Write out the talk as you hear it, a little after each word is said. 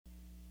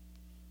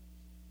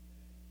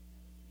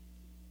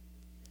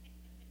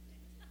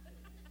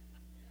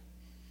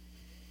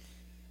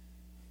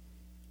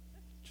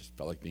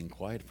Felt like being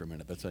quiet for a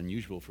minute. That's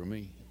unusual for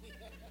me.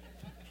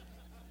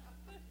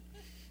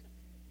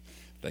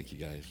 Thank you,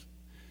 guys.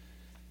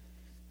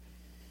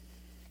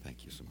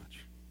 Thank you so much.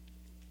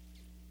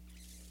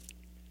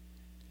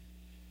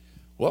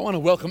 Well, I want to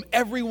welcome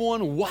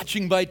everyone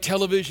watching by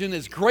television.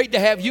 It's great to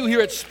have you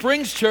here at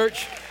Springs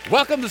Church.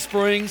 Welcome to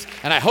Springs,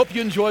 and I hope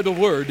you enjoy the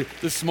Word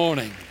this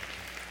morning.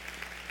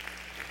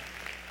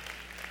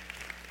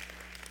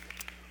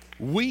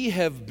 We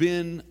have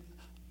been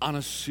on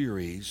a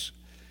series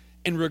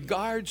in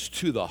regards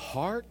to the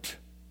heart,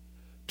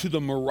 to the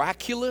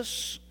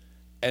miraculous,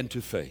 and to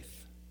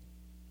faith.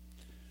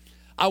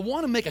 I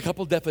want to make a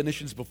couple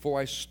definitions before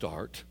I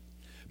start,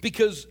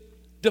 because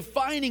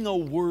defining a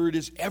word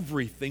is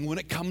everything when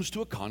it comes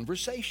to a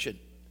conversation.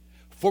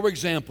 For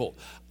example,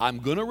 I'm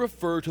going to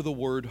refer to the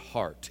word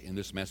heart in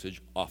this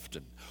message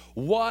often.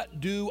 What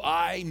do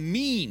I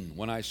mean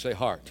when I say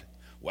heart?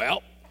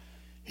 Well,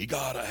 you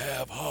got to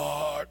have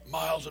heart,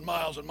 miles and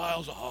miles and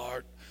miles of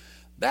heart.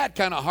 That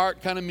kind of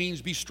heart kind of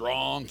means be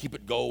strong, keep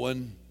it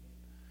going.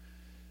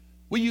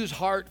 We use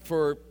heart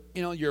for,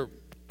 your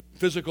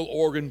physical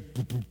organ.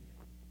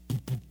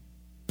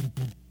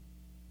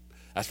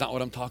 That's not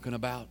what I'm talking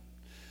about.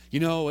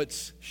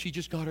 She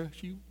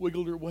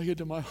wiggled her way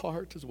into my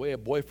heart, is the way a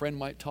boyfriend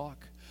might talk.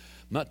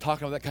 I'm not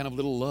talking about that kind of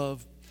little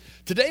love.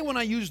 Today, when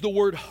I use the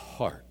word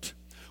heart,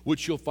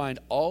 which you'll find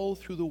all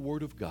through the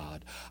Word of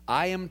God,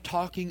 I am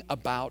talking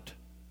about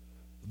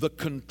the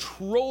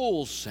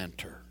control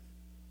center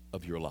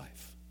of your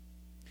life.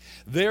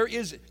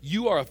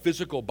 You are a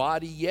physical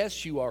body.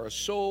 Yes, you are a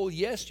soul.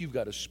 Yes, you've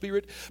got a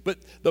spirit. But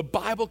the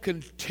Bible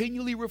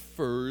continually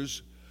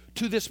refers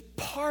to this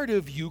part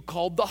of you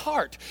called the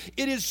heart.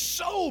 It is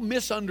so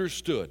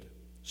misunderstood.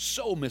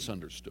 So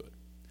misunderstood.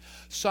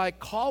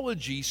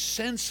 Psychology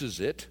senses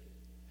it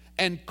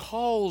and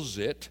calls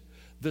it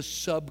the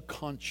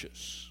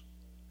subconscious.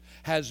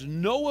 Has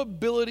no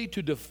ability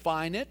to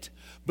define it,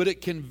 but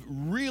it can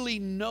really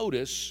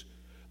notice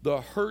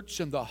the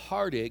hurts and the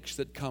heartaches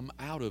that come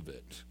out of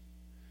it.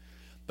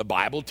 The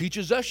Bible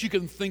teaches us you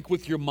can think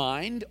with your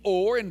mind,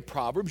 or in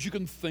Proverbs, you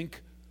can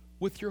think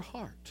with your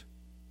heart.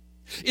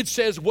 It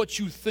says what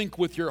you think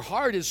with your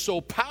heart is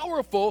so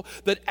powerful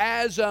that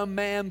as a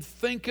man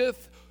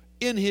thinketh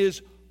in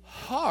his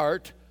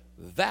heart,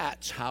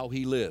 that's how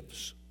he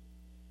lives.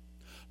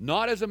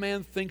 Not as a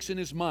man thinks in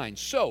his mind.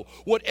 So,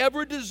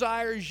 whatever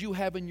desires you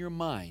have in your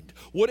mind,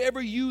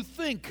 whatever you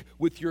think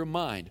with your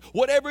mind,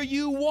 whatever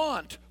you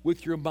want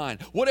with your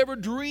mind, whatever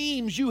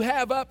dreams you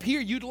have up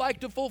here you'd like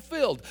to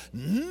fulfill,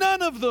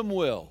 none of them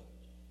will.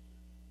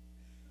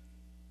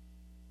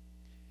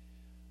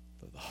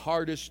 The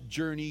hardest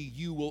journey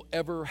you will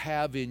ever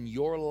have in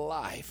your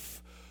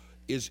life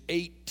is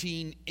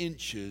 18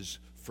 inches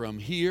from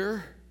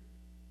here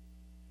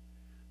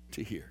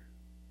to here.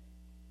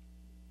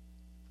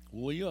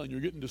 Leon,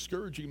 you're getting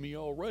discouraging me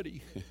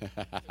already.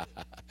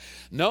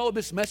 No,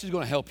 this message is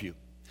going to help you.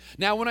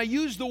 Now, when I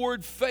use the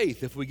word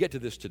faith, if we get to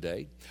this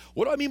today,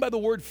 what do I mean by the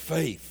word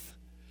faith?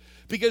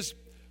 Because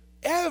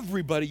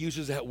everybody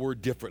uses that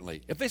word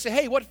differently. If they say,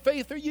 hey, what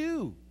faith are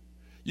you?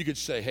 You could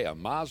say, hey,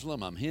 I'm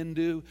Muslim, I'm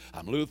Hindu,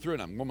 I'm Lutheran,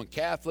 I'm Roman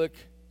Catholic.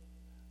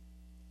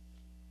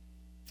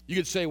 You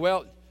could say,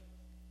 well,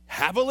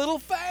 have a little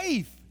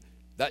faith.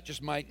 That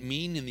just might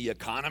mean in the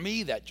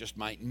economy. That just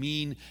might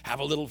mean have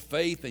a little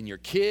faith in your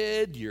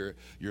kid, your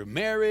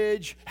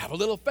marriage. Have a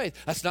little faith.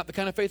 That's not the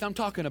kind of faith I'm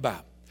talking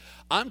about.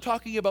 I'm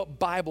talking about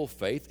Bible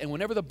faith, and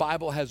whenever the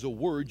Bible has a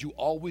word, you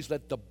always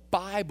let the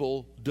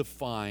Bible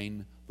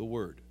define the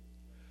word,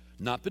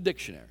 not the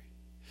dictionary.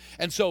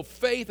 And so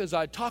faith, as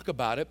I talk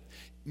about it,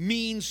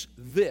 means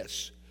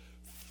this.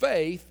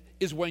 Faith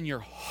is when your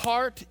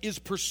heart is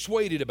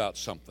persuaded about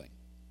something.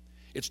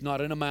 It's not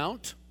an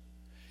amount.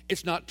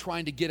 It's not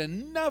trying to get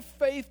enough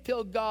faith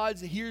till God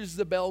hears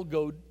the bell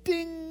go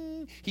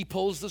ding. He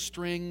pulls the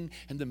string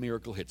and the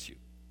miracle hits you.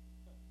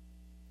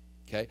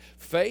 Okay?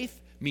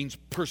 Faith means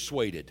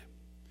persuaded.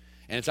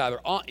 And it's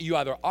you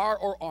either are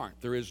or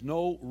aren't. There is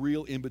no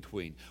real in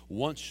between.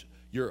 Once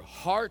your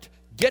heart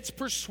gets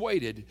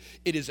persuaded,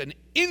 it is an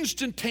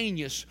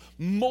instantaneous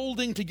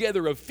molding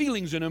together of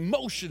feelings and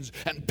emotions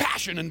and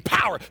passion and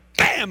power.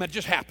 Bam! It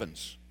just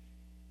happens.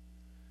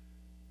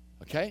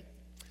 Okay?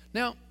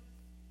 Now,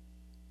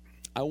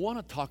 I want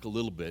to talk a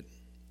little bit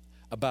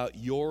about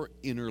your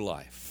inner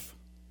life.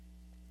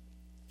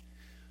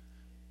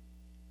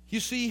 You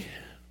see,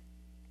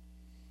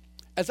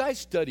 as I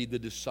studied the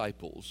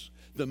disciples,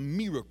 the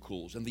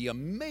miracles and the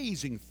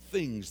amazing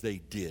things they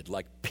did,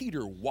 like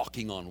Peter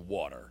walking on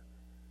water,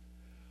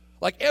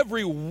 like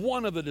every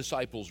one of the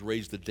disciples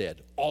raised the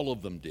dead, all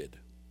of them did.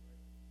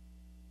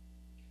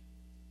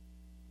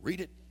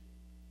 Read it.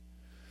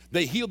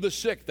 They healed the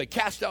sick. They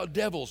cast out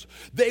devils.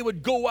 They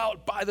would go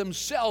out by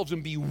themselves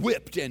and be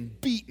whipped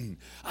and beaten.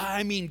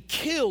 I mean,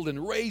 killed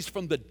and raised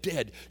from the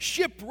dead.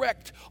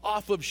 Shipwrecked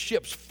off of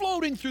ships,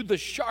 floating through the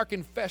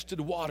shark-infested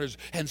waters,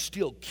 and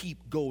still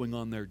keep going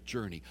on their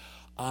journey.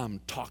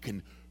 I'm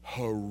talking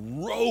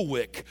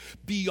heroic,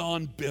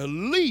 beyond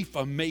belief,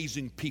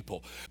 amazing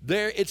people.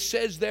 There, it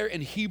says there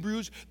in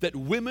Hebrews that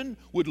women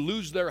would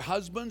lose their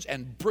husbands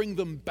and bring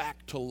them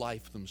back to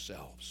life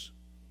themselves.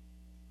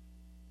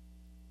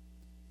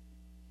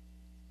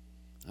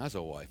 That's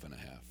a wife and a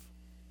half.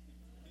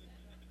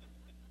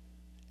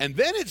 And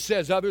then it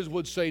says others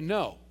would say,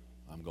 no,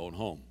 I'm going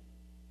home.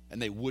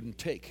 And they wouldn't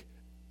take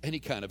any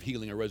kind of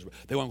healing or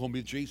resurrection. They want to go and be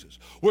with Jesus.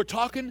 We're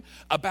talking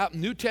about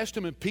New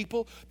Testament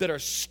people that are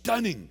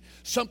stunning.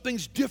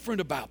 Something's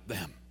different about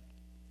them.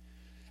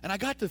 And I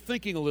got to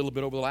thinking a little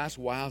bit over the last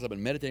while as I've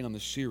been meditating on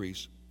this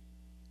series.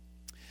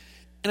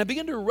 And I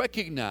began to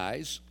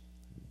recognize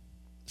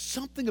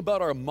something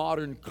about our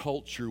modern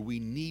culture we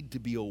need to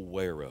be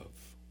aware of.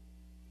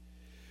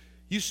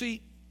 You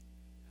see,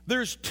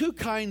 there's two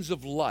kinds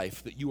of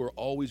life that you are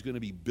always going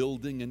to be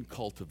building and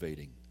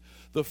cultivating.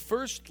 The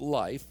first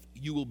life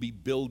you will be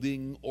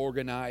building,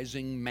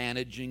 organizing,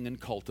 managing,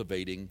 and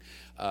cultivating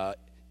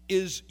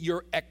is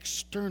your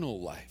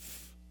external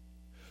life.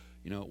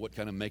 You know, what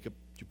kind of makeup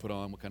you put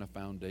on, what kind of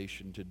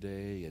foundation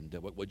today, and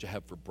what'd you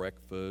have for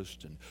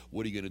breakfast, and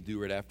what are you going to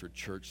do right after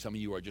church? Some of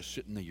you are just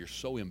sitting there, you're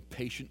so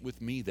impatient with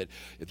me that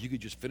if you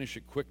could just finish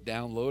it quick,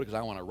 download it, because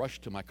I want to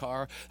rush to my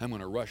car, I'm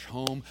going to rush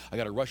home, I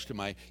got to rush to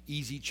my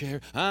easy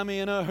chair, I'm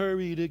in a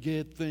hurry to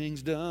get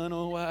things done,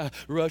 oh I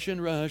rush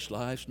and rush,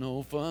 life's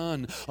no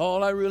fun,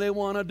 all I really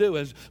want to do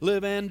is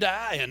live and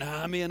die, and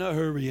I'm in a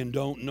hurry and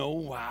don't know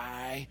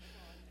why.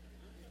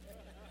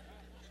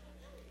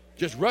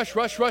 Just rush,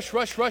 rush, rush,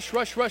 rush, rush,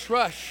 rush, rush,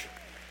 rush.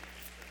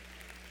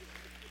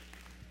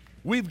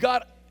 We've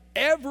got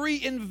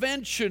every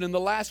invention in the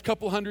last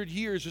couple hundred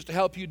years is to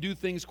help you do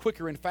things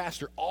quicker and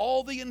faster.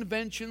 All the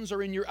inventions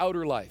are in your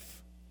outer life.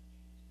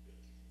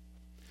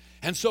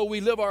 And so we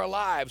live our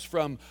lives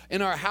from,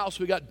 in our house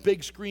we got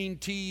big screen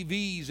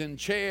TVs and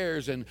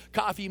chairs and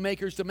coffee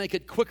makers to make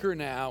it quicker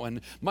now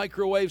and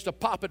microwaves to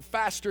pop it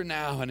faster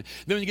now. And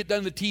then when you get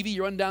done with the TV,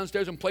 you run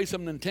downstairs and play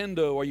some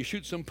Nintendo or you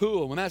shoot some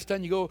pool. When that's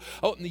done, you go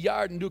out in the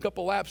yard and do a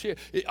couple laps here.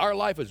 Our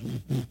life is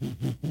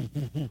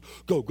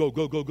go, go,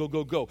 go, go, go,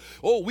 go, go.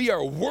 Oh, we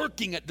are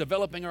working at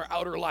developing our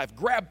outer life.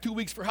 Grab 2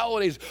 weeks for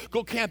holidays,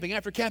 go camping.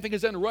 After camping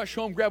is done, rush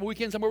home, grab a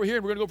weekend somewhere over here.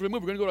 We're going to go for a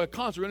movie, we're going to go to a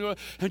concert, we're going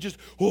to go and just,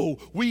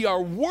 we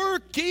are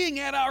working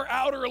at our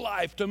outer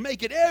life to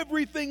make it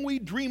everything we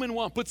dream and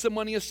want. Put some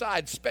money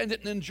aside, spend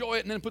it and enjoy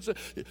it, and then put some,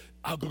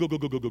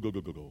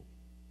 go.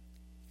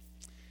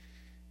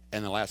 And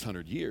in the last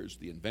 100 years,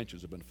 the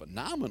inventions have been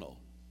phenomenal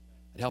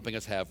at helping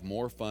us have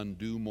more fun,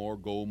 do more,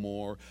 go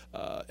more,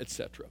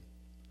 etc.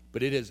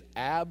 But it has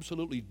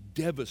absolutely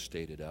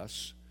devastated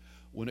us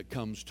when it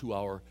comes to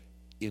our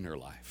inner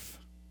life.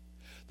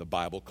 The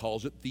Bible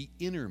calls it the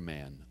inner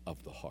man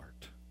of the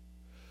heart.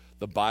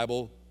 The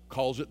Bible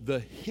calls it the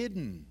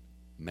hidden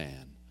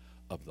man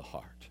of the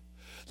heart.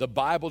 The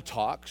Bible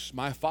talks,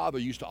 my father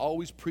used to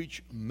always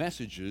preach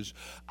messages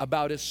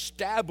about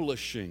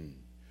establishing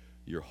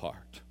your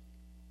heart.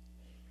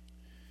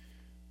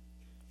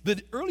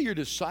 The earlier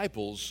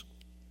disciples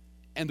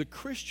and the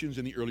Christians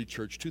in the early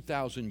church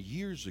 2,000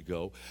 years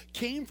ago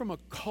came from a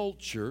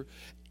culture,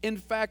 in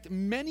fact,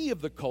 many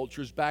of the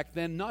cultures back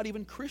then, not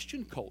even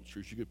Christian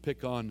cultures, you could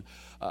pick on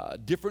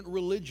different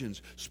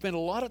religions, spent a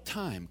lot of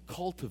time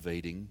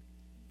cultivating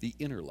the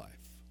inner life.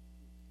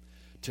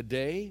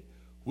 Today,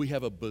 we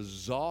have a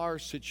bizarre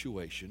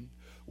situation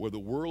where the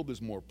world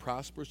is more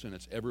prosperous than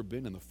it's ever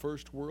been. In the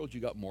first world, you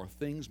got more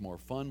things, more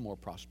fun, more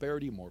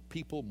prosperity, more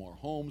people, more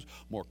homes,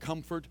 more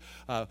comfort,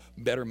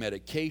 better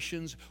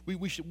medications.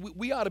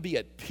 We ought to be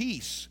at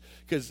peace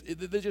because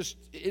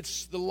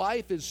the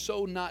life is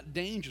so not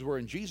dangerous. Where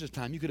in Jesus'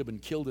 time, you could have been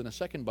killed in a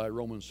second by a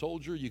Roman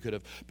soldier. You could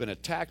have been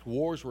attacked.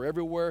 Wars were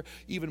everywhere,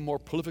 even more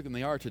prolific than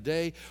they are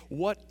today.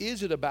 What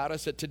is it about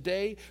us that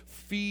today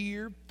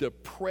fear,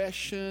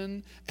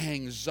 depression,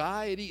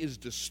 anxiety is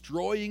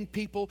destroying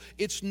people?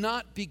 It's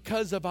not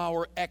because of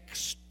our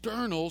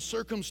external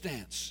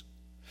circumstance.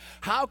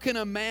 How can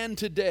a man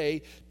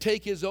today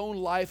take his own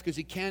life because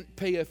he can't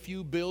pay a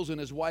few bills and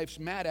his wife's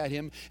mad at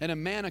him, and a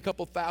man a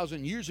couple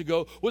thousand years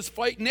ago was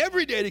fighting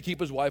every day to keep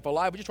his wife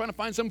alive, but just trying to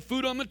find some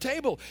food on the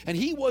table, and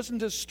he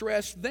wasn't as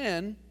stressed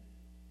then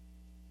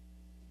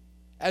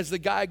as the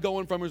guy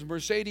going from his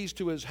Mercedes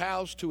to his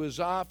house to his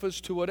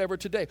office to whatever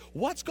today?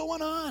 What's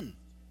going on?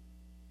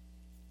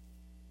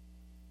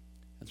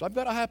 And so I've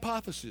got a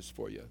hypothesis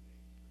for you.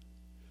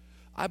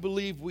 I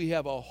believe we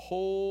have a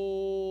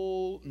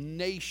whole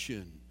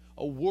nation,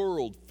 a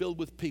world filled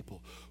with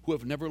people who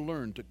have never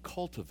learned to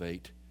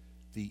cultivate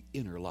the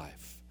inner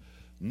life,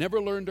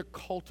 never learned to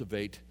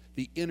cultivate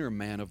the inner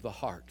man of the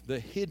heart, the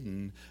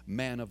hidden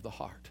man of the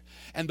heart.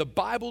 And the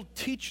Bible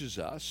teaches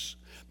us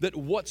that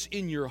what's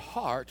in your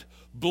heart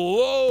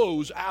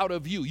blows out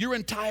of you. Your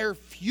entire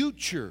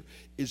future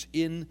is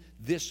in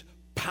this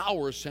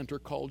power center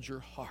called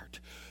your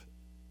heart.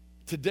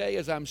 Today,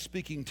 as I'm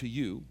speaking to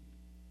you,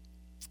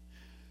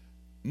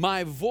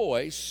 my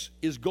voice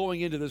is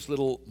going into this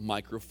little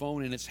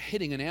microphone and it's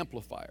hitting an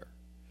amplifier.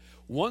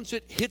 Once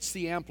it hits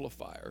the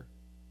amplifier,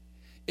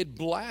 it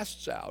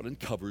blasts out and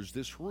covers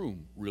this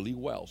room really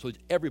well so that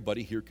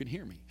everybody here can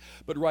hear me.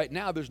 But right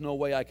now, there's no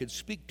way I could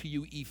speak to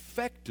you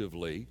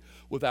effectively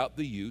without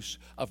the use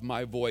of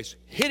my voice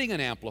hitting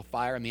an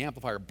amplifier and the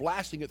amplifier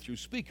blasting it through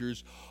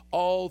speakers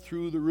all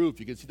through the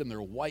roof. You can see them,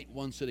 they're white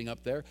ones sitting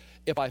up there.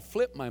 If I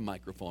flip my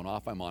microphone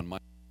off, I'm on my...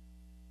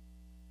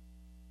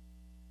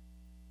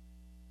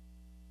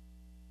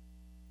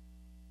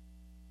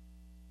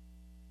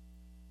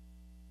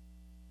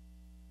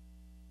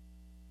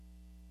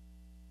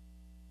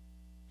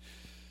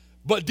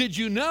 But did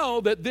you know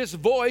that this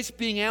voice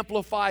being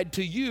amplified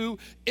to you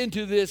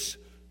into this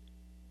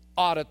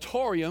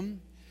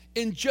auditorium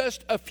in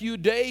just a few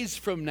days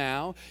from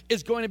now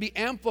is going to be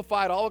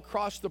amplified all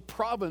across the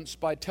province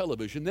by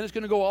television. Then it's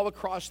going to go all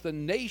across the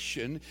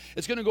nation.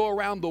 It's going to go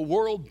around the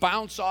world,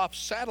 bounce off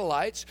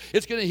satellites.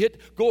 It's going to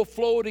go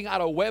floating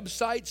out of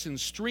websites and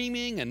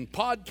streaming and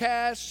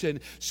podcasts and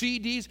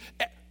CDs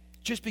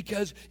just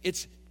because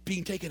it's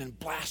being taken and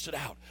blasted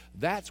out.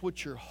 That's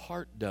what your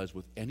heart does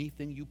with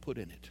anything you put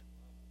in it.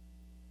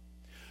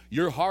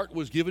 Your heart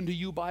was given to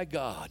you by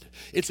God.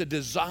 It's a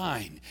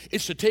design.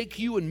 It's to take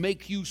you and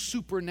make you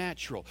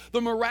supernatural. The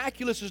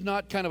miraculous is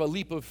not kind of a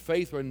leap of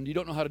faith and you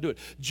don't know how to do it.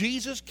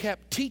 Jesus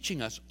kept teaching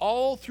us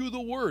all through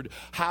the Word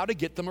how to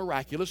get the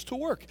miraculous to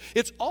work.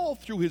 It's all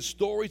through His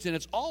stories and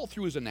it's all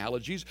through His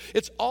analogies.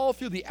 It's all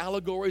through the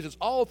allegories. It's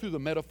all through the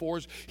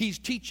metaphors. He's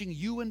teaching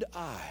you and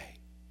I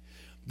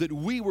that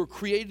we were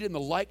created in the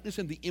likeness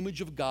and the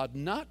image of God,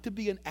 not to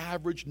be an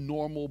average,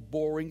 normal,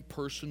 boring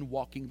person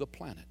walking the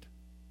planet.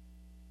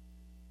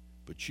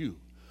 But you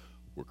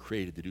were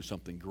created to do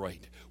something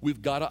great.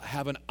 We've got to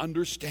have an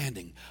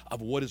understanding of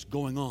what is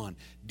going on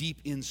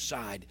deep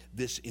inside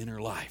this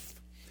inner life.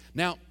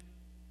 Now,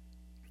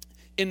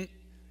 in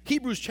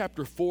Hebrews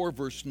chapter 4,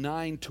 verse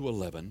 9 to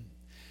 11,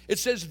 it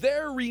says,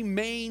 "There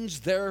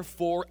remains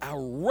therefore a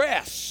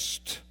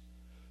rest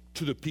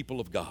to the people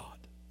of God."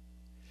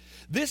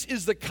 This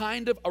is the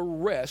kind of a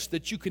rest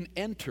that you can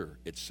enter,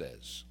 it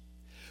says.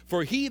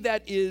 "For he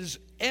that is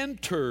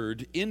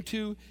entered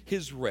into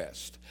his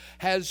rest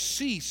has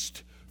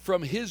ceased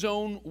from his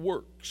own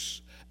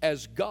works,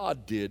 as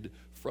God did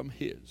from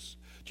his."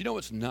 Do you know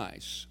what's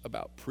nice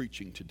about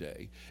preaching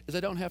today is I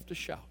don't have to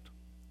shout.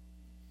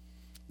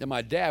 Now,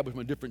 my dad was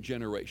from a different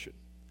generation.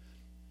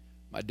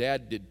 My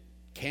dad did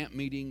camp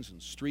meetings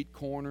and street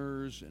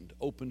corners and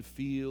open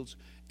fields,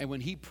 and when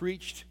he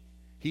preached,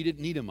 he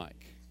didn't need a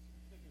mic.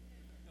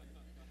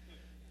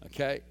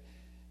 Okay?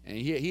 And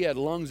he had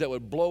lungs that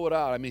would blow it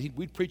out. I mean,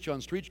 we'd preach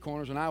on street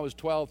corners when I was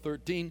 12,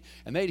 13,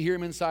 and they'd hear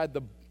him inside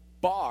the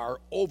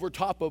bar over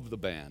top of the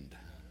band.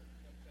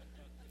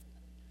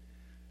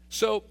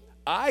 So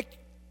I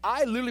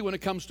literally, when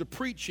it comes to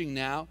preaching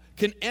now,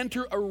 can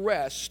enter a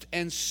rest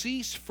and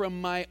cease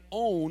from my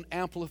own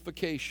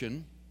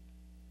amplification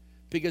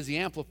because the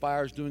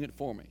amplifier is doing it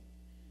for me.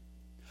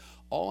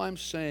 All I'm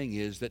saying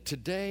is that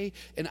today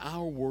in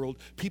our world,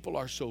 people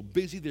are so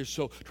busy. They're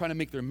so trying to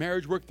make their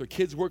marriage work, their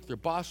kids work, their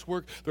boss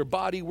work, their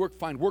body work,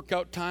 find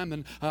workout time.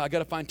 And I got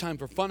to find time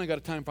for fun. I got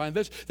to time to find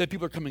this. That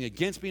people are coming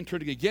against me and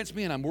turning against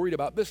me. And I'm worried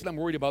about this and I'm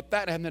worried about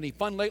that. I haven't had any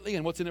fun lately.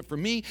 And what's in it for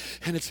me?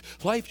 And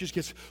life just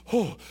gets,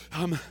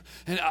 and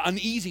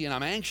uneasy and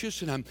I'm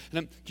anxious. And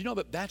do you know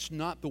that that's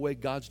not the way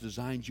God's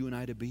designed you and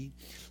I to be?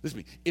 Listen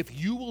to me. If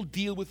you will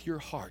deal with your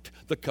heart,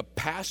 the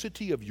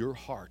capacity of your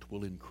heart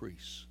will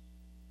increase.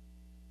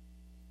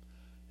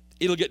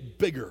 It'll get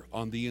bigger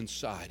on the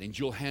inside, and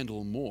you'll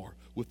handle more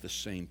with the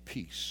same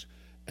peace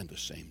and the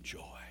same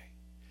joy.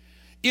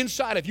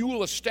 Inside, if you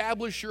will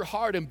establish your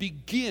heart and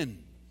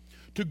begin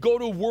to go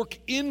to work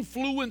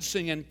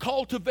influencing and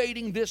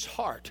cultivating this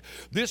heart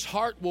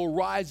will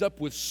rise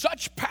up with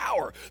such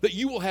power that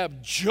you will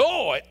have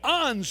joy,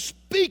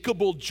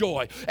 unspeakable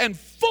joy, and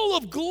full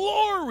of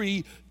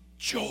glory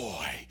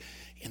joy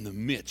in the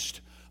midst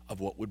of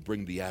what would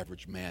bring the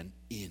average man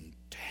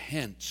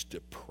intense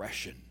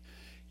depression.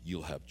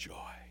 You'll have joy.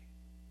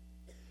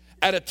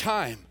 At a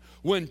time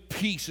when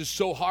peace is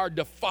so hard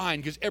to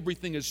find because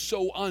everything is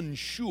so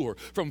unsure,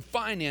 from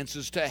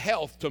finances to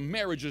health to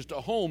marriages to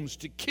homes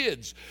to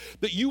kids,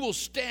 that you will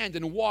stand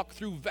and walk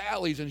through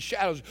valleys and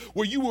shadows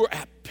where you were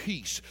at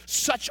peace,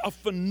 such a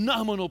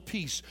phenomenal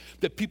peace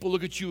that people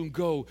look at you and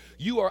go,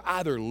 you are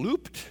either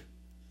looped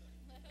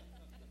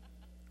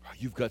or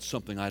you've got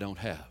something I don't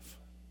have.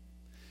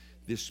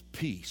 This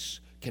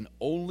peace can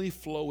only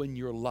flow in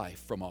your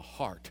life from a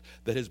heart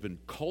that has been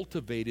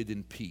cultivated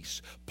in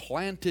peace,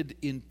 planted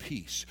in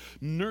peace,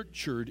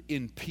 nurtured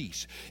in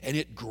peace, and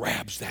it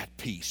grabs that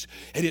peace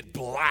and it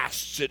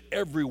blasts it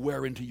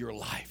everywhere into your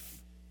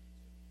life.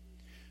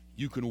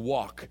 You can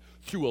walk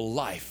through a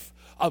life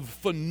of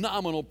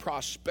phenomenal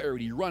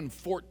prosperity, run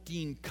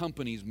 14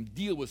 companies, and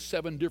deal with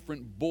 7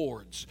 different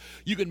boards.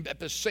 You can at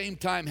the same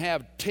time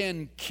have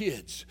 10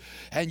 kids,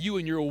 and you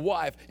and your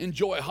wife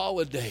enjoy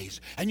holidays.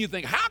 And you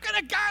think, how can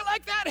a guy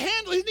like that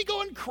handle it? Isn't he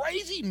going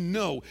crazy?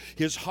 No,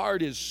 his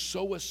heart is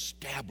so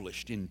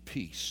established in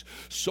peace,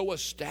 so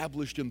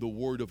established in the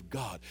Word of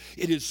God.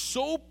 It is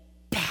so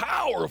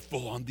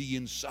powerful on the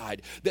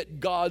inside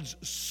that God's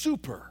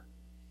super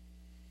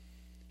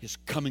is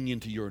coming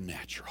into your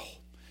natural,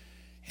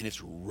 and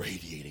it's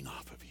radiating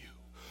off of you.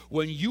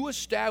 When you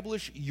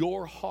establish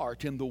your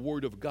heart in the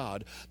Word of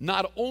God,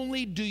 not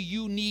only do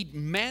you need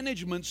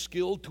management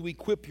skill to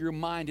equip your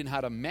mind in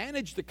how to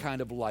manage the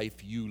kind of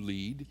life you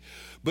lead,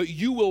 but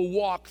you will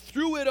walk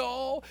through it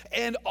all,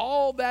 and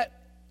all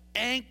that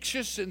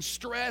anxious and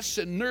stress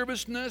and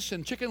nervousness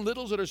and chicken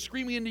littles that are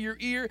screaming into your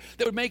ear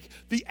that would make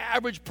the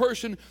average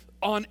person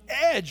on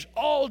edge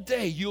all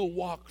day, you'll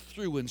walk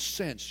through and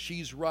sense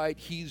she's right,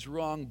 he's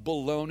wrong,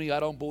 baloney,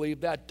 I don't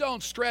believe that.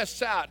 Don't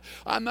stress out.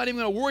 I'm not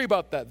even going to worry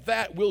about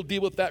that. We'll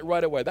deal with that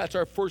right away. That's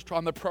our first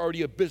on the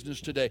priority of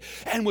business today.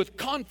 And with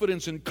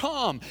confidence and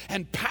calm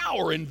and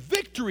power and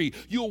victory,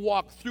 you'll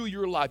walk through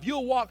your life.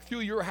 You'll walk through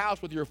your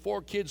house with your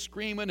 4 kids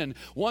screaming, and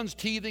one's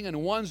teething,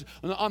 and one's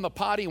on the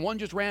potty, and one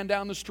just ran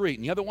down the street,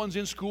 and the other one's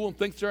in school and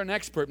thinks they're an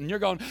expert, and you're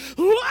going,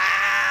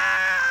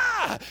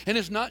 "Wah!" And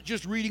it's not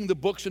just reading the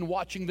books and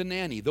watching The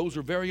Nanny. Those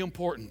are very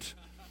important.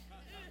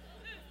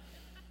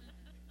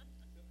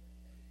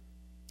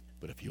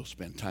 But if you'll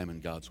spend time in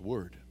God's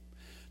Word,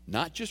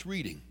 not just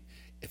reading,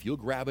 if you'll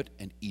grab it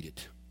and eat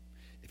it,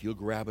 if you'll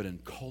grab it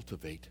and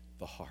cultivate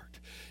the heart,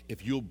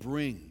 if you'll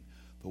bring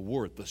the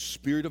Word, the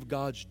Spirit of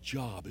God's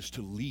job is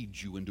to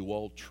lead you into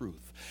all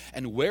truth.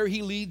 And where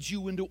He leads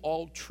you into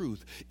all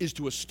truth is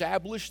to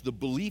establish the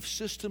belief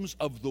systems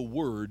of the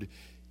Word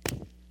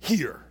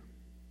here.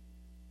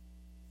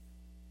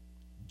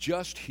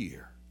 Just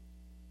here,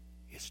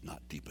 it's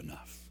not deep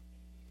enough.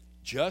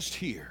 Just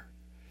here,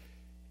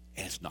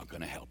 and it's not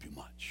going to help you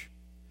much.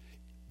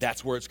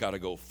 That's where it's got to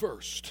go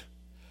first,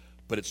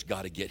 but it's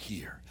got to get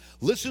here.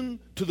 Listen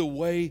to the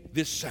way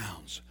this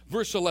sounds.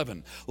 Verse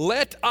 11,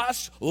 let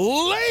us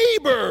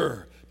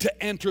labor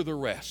to enter the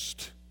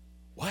rest.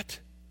 What?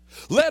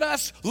 Let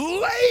us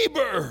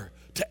labor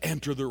to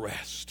enter the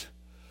rest,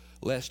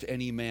 lest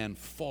any man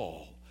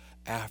fall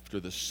after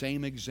the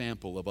same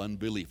example of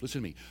unbelief.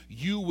 Listen to me.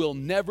 You will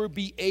never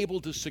be able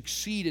to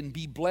succeed and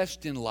be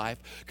blessed in life,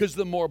 because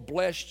the more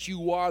blessed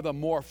you are, the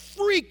more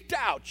freaked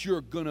out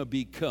you're going to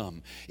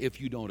become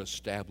if you don't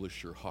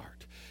establish your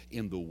heart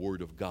in the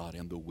Word of God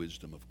and the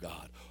wisdom of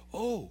God.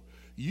 Oh,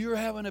 you're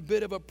having a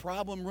bit of a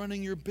problem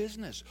running your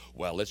business.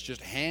 Well, let's just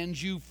hand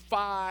you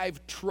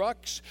 5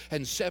 trucks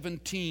and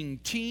 17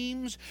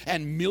 teams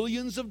and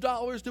millions of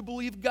dollars to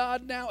believe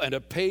God now, and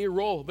a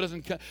payroll.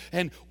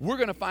 And we're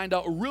going to find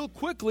out real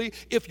quickly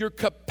if your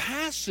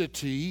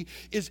capacity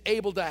is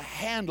able to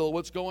handle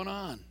what's going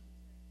on.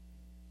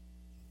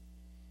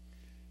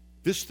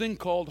 This thing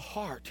called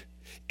heart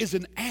is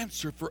an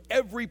answer for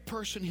every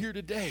person here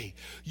today.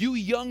 You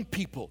young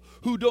people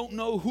who don't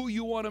know who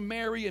you want to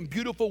marry, and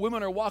beautiful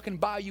women are walking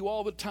by you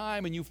all the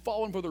time, and you've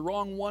fallen for the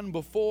wrong one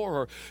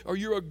before, or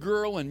you're a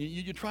girl and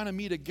you're trying to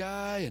meet a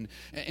guy,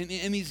 and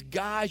these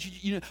guys,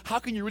 you know, how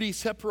can you really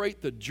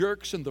separate the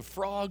jerks and the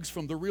frogs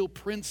from the real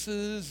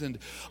princes? And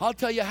I'll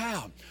tell you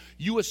how.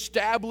 You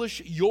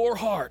establish your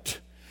heart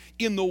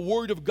in the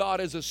Word of God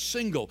as a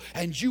single,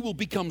 and you will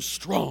become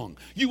strong.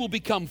 You will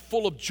become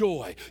full of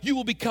joy. You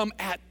will become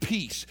at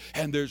peace,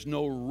 and there's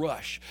no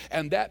rush.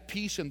 And that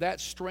peace and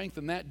that strength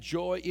and that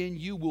joy in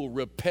you will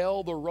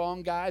repel the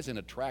wrong guys and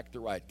attract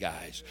the right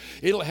guys.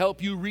 It'll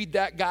help you read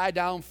that guy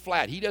down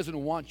flat. He doesn't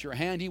want your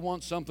hand. He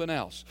wants something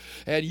else.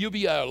 And you'll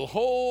be a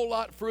whole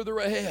lot further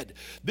ahead.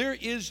 There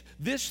is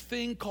this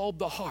thing called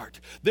the heart.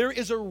 There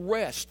is a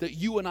rest that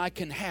you and I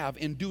can have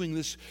in doing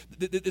this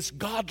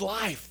God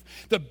life,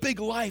 the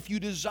big life you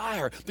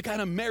desire, the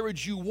kind of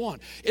marriage you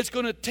want. It's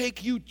going to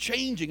take you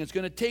changing. It's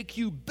going to take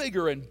you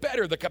bigger and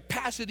better, the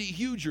capacity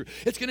huger.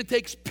 It's going to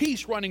take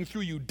peace running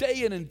through you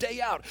day in and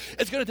day out.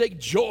 It's going to take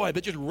joy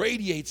that just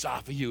radiates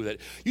off of you,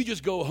 that you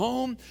just go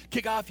home,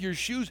 kick off your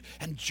shoes,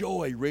 and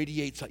joy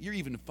radiates out. You're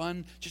even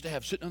fun just to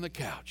have sitting on the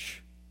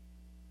couch.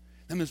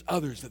 Then there's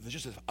others that there's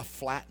just a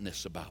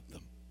flatness about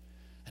them,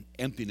 an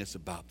emptiness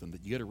about them,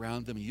 that you get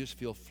around them and you just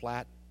feel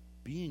flat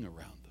being around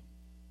them.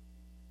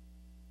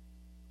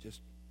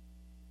 Just,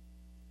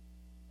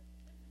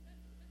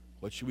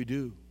 what should we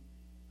do?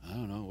 I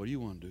don't know. What do you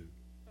want to do?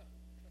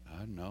 I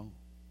don't know.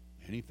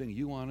 Anything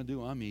you want to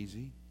do, I'm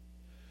easy.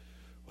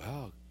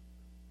 Well,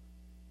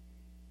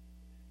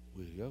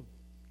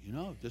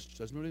 this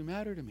doesn't really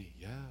matter to me.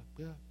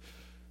 Yeah.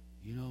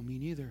 Me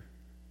neither.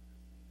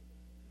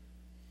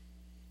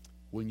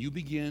 When you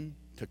begin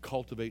to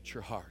cultivate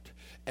your heart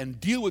and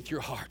deal with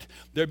your heart,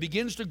 there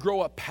begins to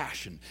grow a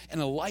passion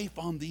and a life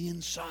on the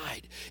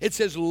inside. It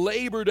says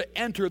labor to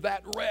enter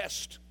that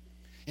rest.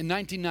 In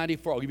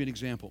 1994, I'll give you an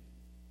example.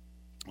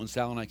 When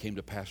Sal and I came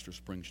to Pastor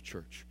Springs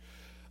Church,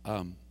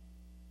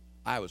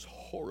 I was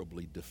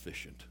horribly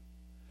deficient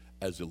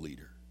as a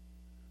leader.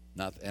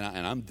 And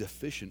I'm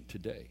deficient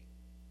today.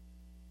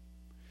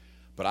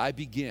 But I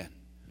began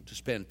to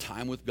spend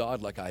time with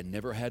God like I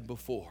never had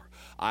before.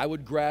 I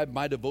would grab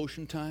my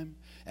devotion time,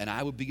 and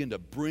I would begin to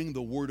bring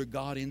the Word of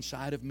God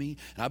inside of me,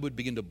 and I would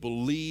begin to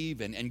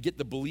believe and get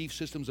the belief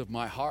systems of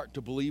my heart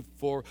to believe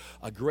for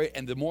a great,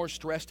 and the more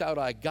stressed out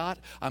I got,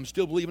 I'm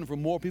still believing for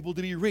more people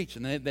to be reached,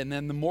 and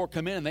then the more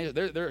come in, and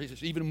they're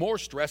even more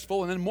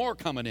stressful, and then more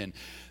coming in.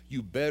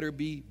 You better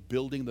be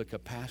building the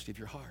capacity of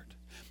your heart.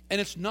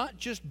 And it's not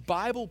just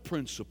Bible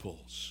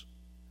principles.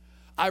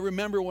 I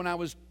remember when I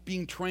was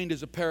being trained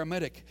as a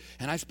paramedic,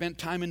 and I spent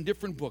time in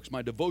different books.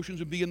 My devotions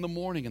would be in the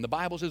morning, and the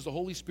Bible says the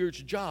Holy Spirit's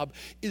job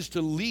is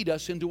to lead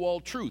us into all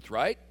truth,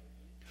 right?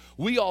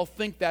 We all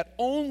think that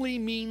only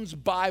means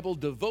Bible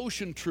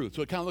devotion truth.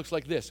 So it kind of looks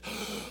like this.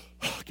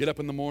 Get up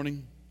in the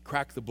morning,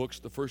 crack the books.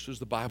 The first is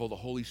the Bible. The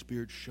Holy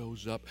Spirit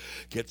shows up,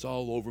 gets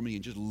all over me,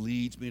 and just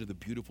leads me to the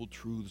beautiful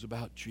truths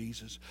about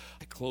Jesus.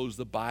 I close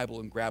the Bible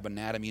and grab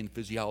anatomy and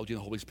physiology,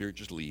 and the Holy Spirit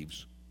just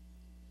leaves.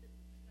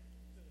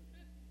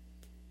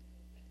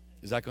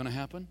 Is that going to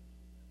happen?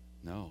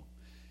 No.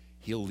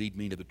 He'll lead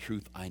me to the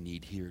truth I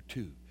need here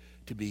too,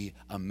 to be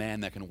a man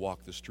that can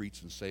walk the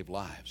streets and save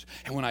lives.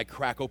 And when I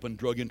crack open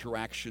drug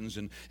interactions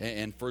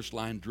and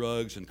first-line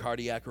drugs and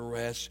cardiac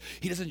arrests,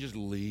 he doesn't just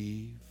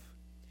leave.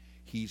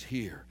 He's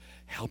here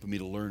helping me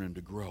to learn and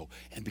to grow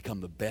and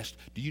become the best.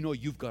 Do you know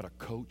you've got a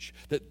coach?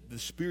 That the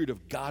Spirit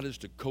of God is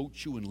to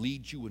coach you and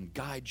lead you and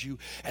guide you.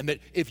 And that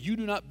if you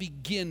do not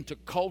begin to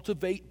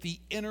cultivate the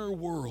inner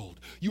world,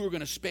 you are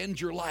going to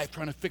spend your life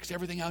trying to fix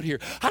everything out here.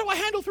 How do I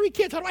handle 3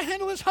 kids? How do I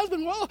handle this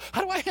husband? Well,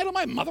 how do I handle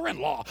my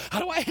mother-in-law? How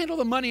do I handle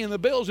the money and the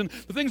bills and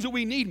the things that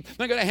we need?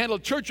 I'm going to handle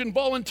church and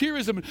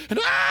volunteerism. And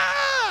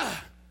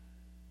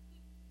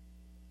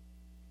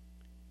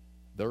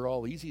they're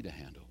all easy to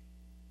handle.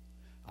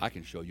 I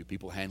can show you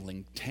people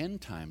handling 10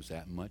 times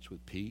that much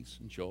with peace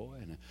and joy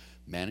and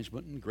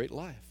management and great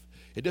life.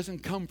 It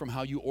doesn't come from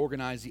how you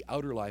organize the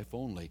outer life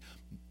only.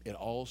 It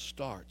all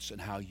starts in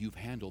how you've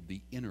handled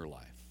the inner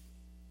life.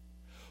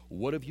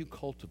 What have you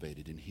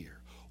cultivated in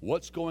here?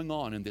 What's going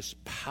on in this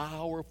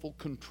powerful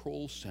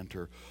control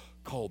center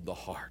called the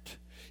heart?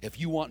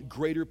 If you want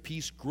greater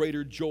peace,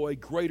 greater joy,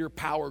 greater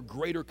power,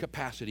 greater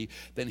capacity,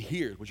 then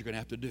here's what you're going to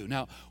have to do.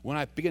 Now, when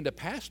I began to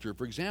pastor,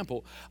 for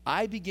example,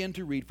 I began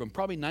to read from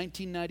probably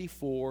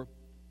 1994,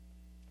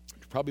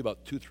 probably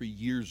about 2-3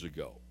 years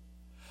ago.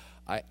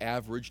 I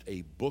averaged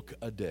a book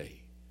a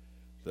day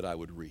that I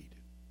would read.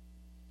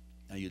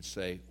 Now you'd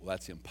say, well,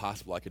 that's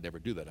impossible. I could never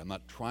do that. I'm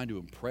not trying to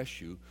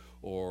impress you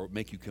or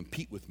make you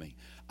compete with me.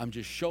 I'm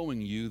just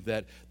showing you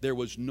that there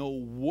was no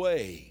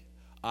way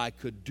I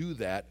could do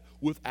that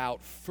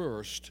without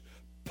first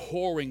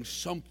pouring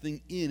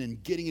something in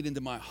and getting it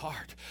into my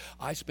heart.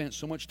 I spent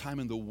so much time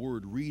in the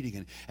Word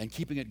reading and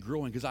keeping it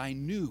growing because I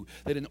knew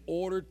that in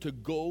order to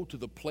go to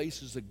the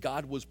places that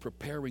God was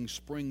preparing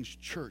Springs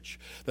Church,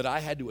 that I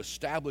had to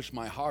establish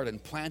my heart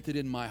and plant it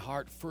in my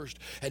heart first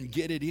and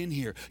get it in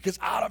here. Because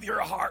out of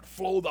your heart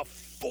flow the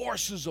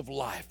forces of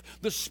life,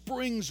 the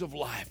springs of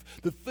life,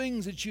 the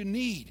things that you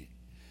need.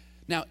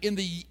 Now, in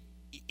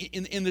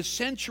the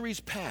centuries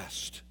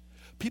past,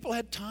 people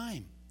had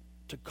time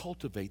to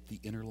cultivate the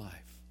inner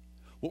life.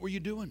 What were you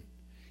doing?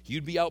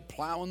 You'd be out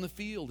plowing the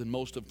field in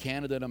most of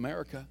Canada and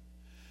America.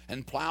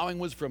 And plowing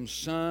was from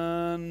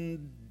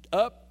sun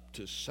up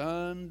to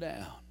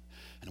sundown.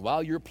 And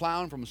while you're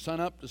plowing from sun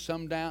up to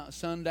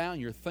sundown,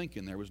 you're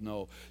thinking. There was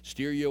no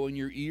stereo in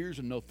your ears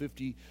and no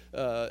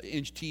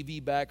 50-inch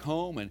TV back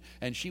home.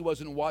 And she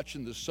wasn't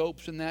watching the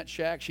soaps in that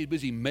shack. She's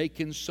busy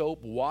making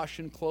soap,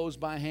 washing clothes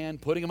by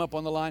hand, putting them up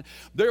on the line.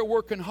 They're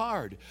working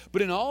hard.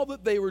 But in all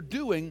that they were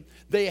doing,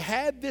 they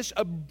had this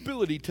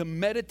ability to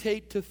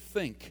meditate, to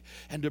think,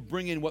 and to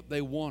bring in what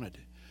they wanted.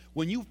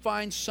 When you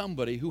find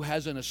somebody who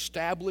has an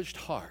established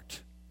heart,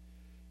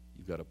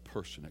 you've got a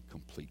person at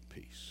complete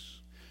peace.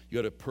 You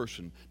got a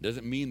person,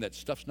 doesn't mean that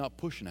stuff's not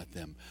pushing at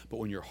them, but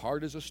when your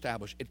heart is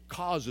established, it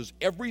causes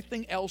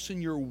everything else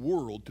in your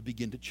world to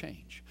begin to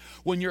change.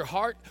 When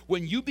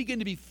you begin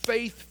to be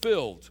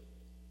faith-filled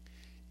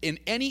in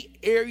any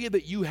area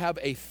that you have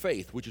a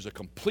faith, which is a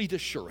complete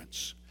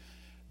assurance,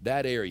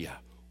 that area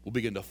will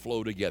begin to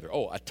flow together.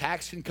 Oh,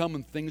 attacks can come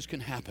and things can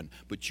happen,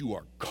 but you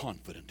are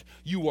confident.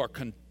 You are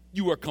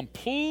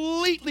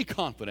completely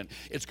confident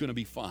it's going to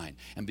be fine.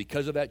 And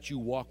because of that, you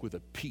walk with a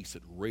peace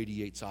that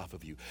radiates off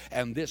of you.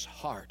 And this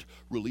heart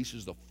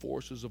releases the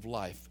forces of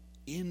life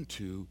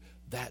into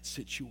that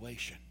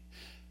situation.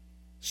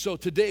 So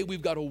today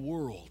we've got a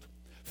world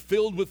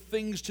filled with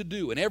things to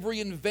do. And every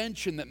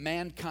invention that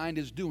mankind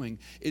is doing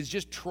is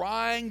just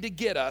trying to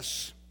get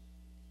us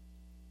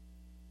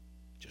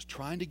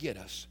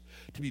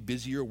to be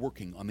busier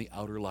working on the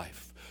outer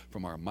life.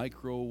 from our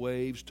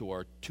microwaves to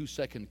our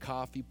 2-second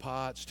coffee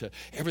pots to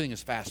everything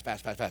is fast,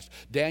 fast, fast, fast.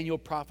 Daniel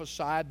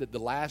prophesied that the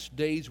last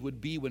days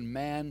would be when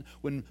man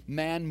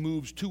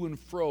moves to and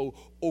fro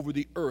over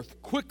the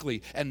earth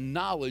quickly, and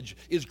knowledge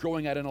is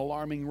growing at an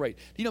alarming rate.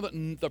 Do you know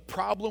that the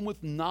problem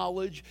with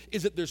knowledge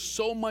is that there's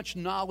so much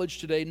knowledge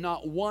today,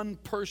 not one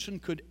person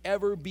could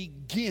ever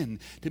begin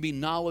to be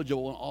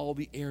knowledgeable in all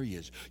the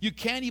areas. You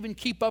can't even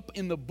keep up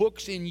in the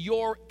books in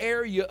your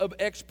area of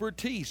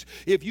expertise.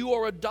 If you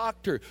are a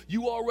doctor,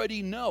 you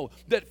already know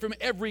that from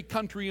every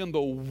country in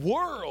the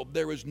world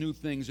there is new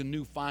things and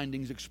new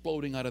findings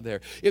exploding out of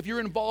there. If you're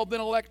involved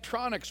in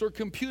electronics or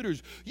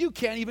computers, you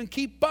can't even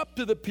keep up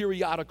to the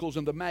periodicals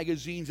and the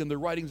magazines and the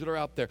writings that are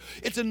out there.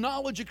 It's a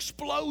knowledge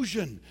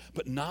explosion.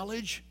 But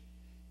knowledge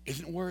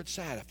isn't where it's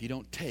at if you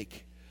don't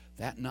take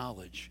that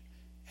knowledge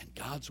and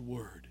God's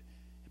word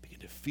and begin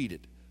to feed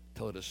it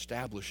till it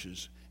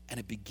establishes and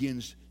it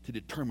begins to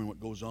determine what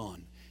goes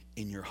on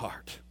in your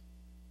heart.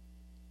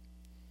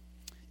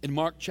 In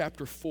Mark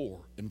chapter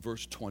 4 and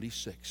verse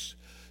 26,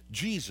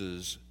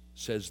 Jesus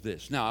says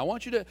this. Now, I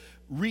want you to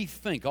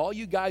rethink. All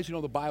you guys who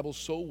know the Bible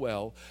so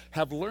well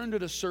have learned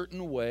it a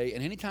certain way,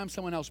 and anytime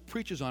someone else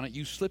preaches on it,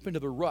 you slip into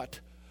the rut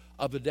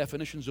of the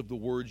definitions of the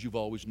words you've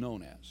always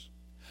known as.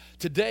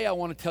 Today, I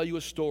want to tell you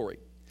a story.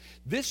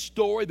 This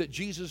story that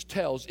Jesus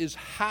tells is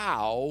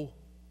how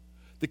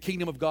the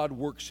kingdom of God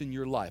works in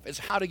your life. It's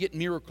how to get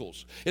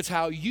miracles. It's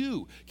how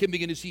you can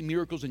begin to see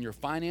miracles in your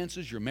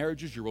finances, your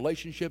marriages, your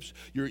relationships,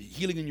 your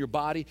healing in your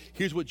body.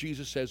 Here's what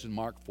Jesus says in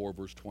Mark 4,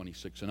 verse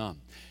 26 and on.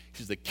 He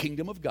says, the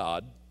kingdom of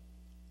God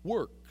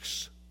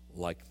works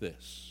like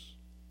this.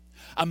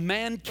 A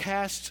man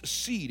casts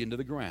seed into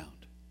the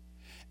ground,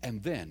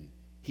 and then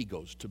he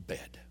goes to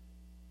bed.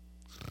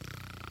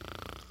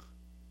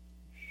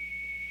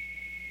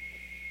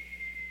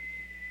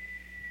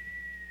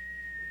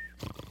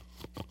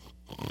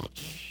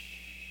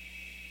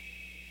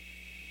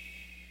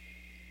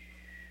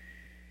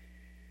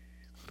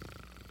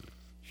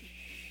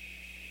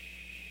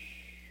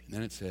 And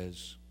then it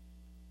says,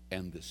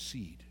 and the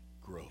seed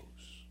grows.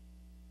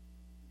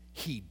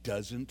 He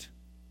doesn't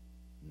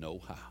know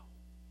how.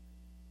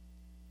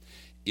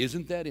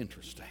 Isn't that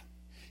interesting?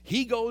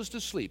 He goes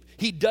to sleep.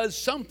 He does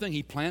something.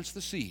 He plants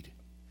the seed,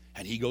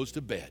 and he goes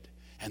to bed,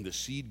 and the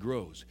seed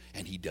grows,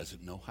 and he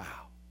doesn't know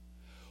how.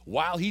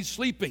 While he's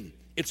sleeping,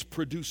 it's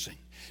producing.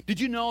 Did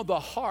you know the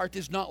heart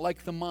is not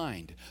like the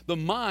mind? The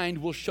mind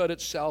will shut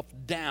itself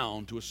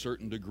down to a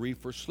certain degree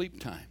for sleep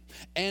time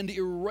and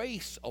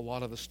erase a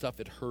lot of the stuff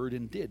it heard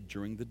and did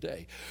during the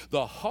day.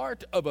 The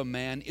heart of a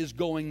man is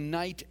going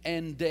night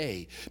and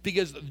day,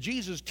 because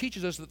Jesus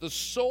teaches us that the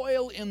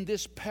soil in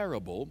this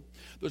parable,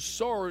 the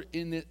soil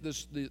in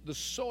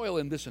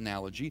this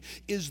analogy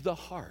is the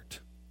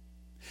heart.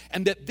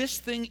 And that this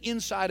thing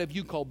inside of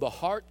you called the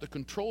heart, the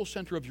control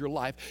center of your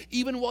life,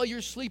 even while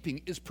you're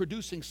sleeping, is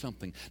producing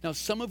something. Now,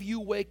 some of you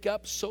wake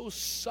up so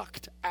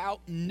sucked out,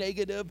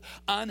 negative,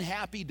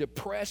 unhappy,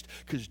 depressed,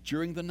 because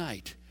during the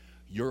night,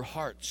 your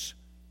heart's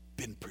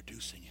been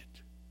producing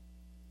it.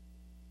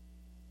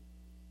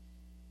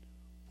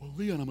 Well,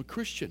 Leon, I'm a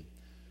Christian.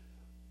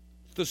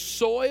 The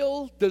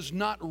soil does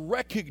not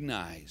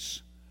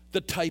recognize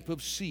the type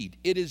of seed.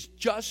 It is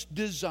just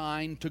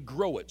designed to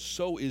grow it.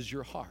 So is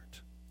your heart.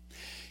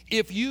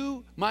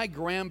 My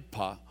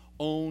grandpa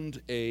owned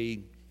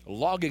a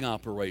logging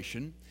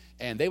operation,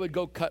 and they would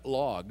go cut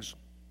logs,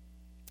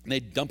 and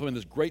they'd dump them in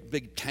this great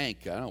big tank.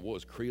 I don't know what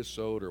was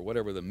creosote or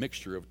whatever the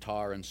mixture of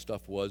tar and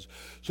stuff was,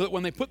 so that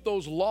when they put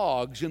those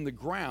logs in the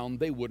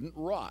ground, they wouldn't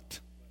rot.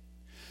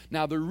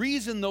 Now, the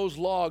reason those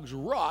logs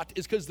rot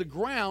is because the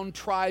ground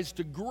tries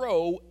to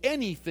grow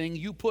anything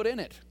you put in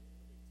it.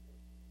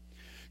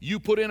 You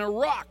put in a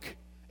rock,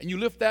 and you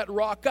lift that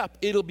rock up,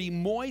 it'll be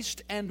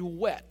moist and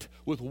wet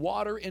with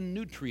water and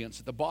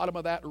nutrients at the bottom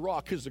of that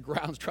rock because the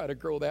ground's trying to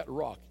grow that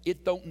rock.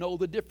 It don't know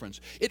the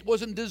difference. It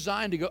wasn't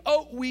designed to go,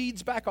 oh,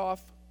 weeds, back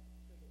off.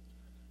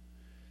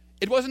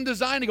 It wasn't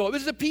designed to go,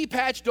 this is a pea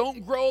patch,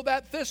 don't grow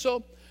that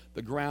thistle.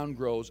 The ground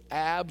grows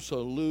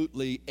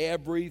absolutely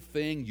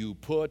everything you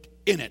put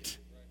in it.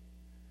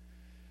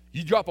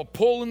 You drop a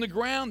pole in the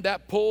ground,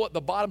 that pole at the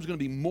bottom is going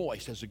to be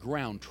moist as the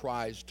ground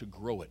tries to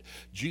grow it.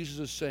 Jesus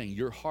is saying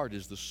your heart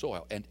is the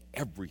soil and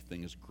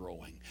everything is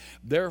growing.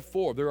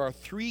 Therefore, there are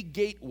 3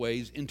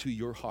 gateways into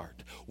your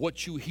heart.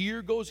 What you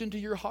hear goes into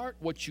your heart,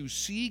 what you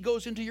see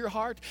goes into your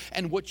heart,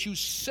 and what you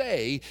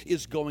say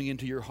is going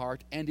into your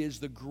heart and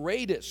is the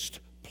greatest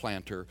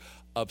planter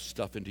of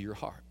stuff into your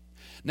heart.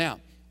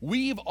 Now,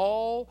 we've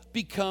all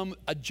become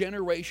a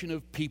generation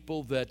of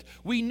people that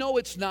we know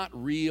it's not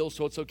real,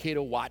 so it's okay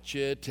to watch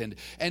it.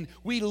 And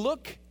we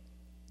look,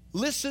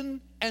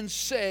 listen, and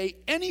say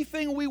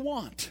anything we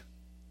want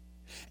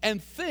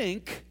and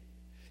think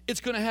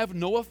it's going to have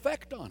no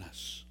effect on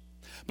us.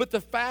 But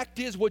the fact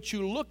is, what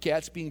you look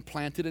at is being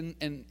planted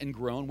and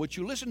grown. What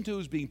you listen to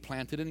is being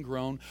planted and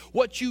grown.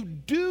 What you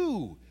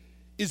do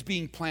is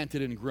being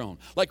planted and grown.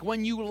 Like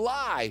when you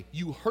lie,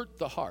 you hurt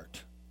the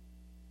heart.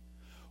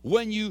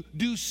 When you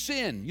do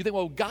sin, you think,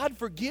 well, God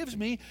forgives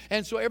me,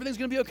 and so everything's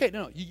going to be okay.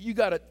 No, you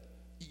got to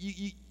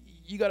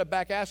you got a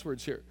back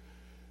asswards here.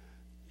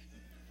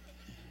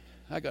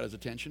 I got his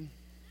attention.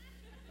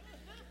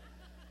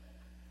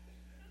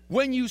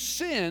 When you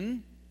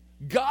sin,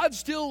 God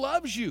still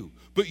loves you,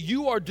 but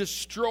you are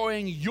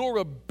destroying your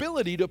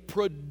ability to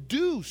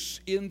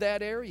produce in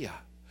that area.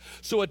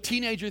 So a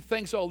teenager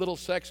thinks, oh, little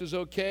sex is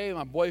okay,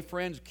 my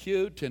boyfriend's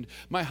cute, and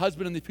my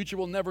husband in the future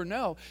will never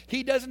know.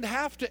 He doesn't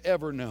have to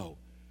ever know.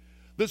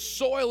 The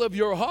soil of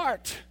your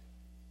heart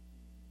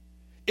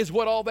is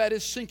what all that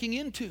is sinking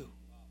into.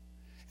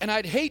 And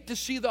I'd hate to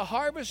see the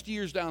harvest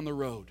years down the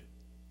road.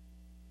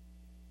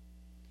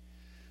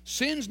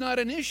 Sin's not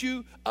an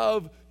issue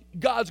of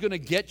God's going to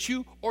get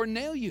you or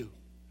nail you.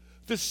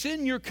 The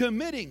sin you're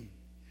committing,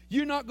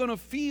 you're not going to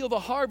feel the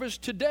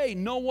harvest today.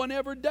 No one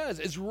ever does.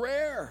 It's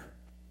rare.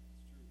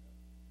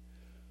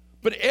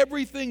 But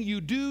everything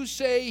you do,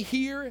 say,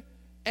 hear,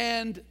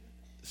 and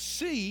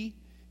see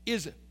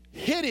is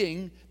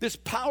hitting this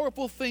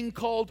powerful thing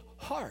called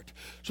heart.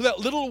 So that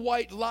little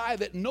white lie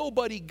that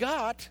nobody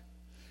got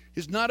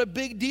is not a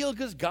big deal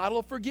because God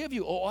will forgive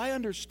you. Oh, I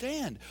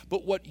understand.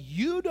 But what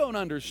you don't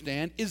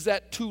understand is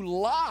that to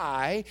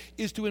lie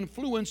is to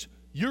influence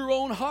your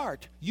own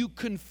heart. You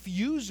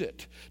confuse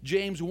it.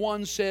 James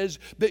 1 says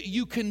that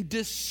you can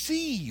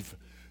deceive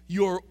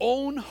your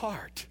own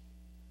heart.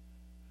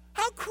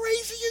 How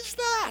crazy is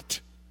that?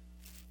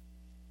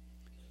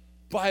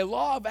 By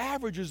law of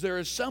averages, there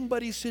is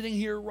somebody sitting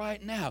here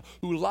right now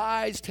who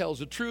lies, tells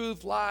the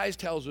truth,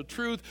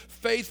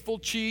 faithful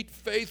cheat,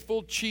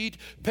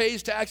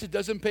 pays taxes,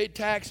 doesn't pay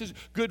taxes,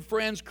 good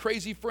friends,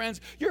 crazy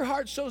friends. Your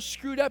heart's so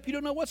screwed up, you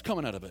don't know what's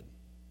coming out of it.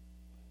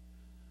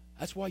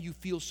 That's why you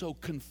feel so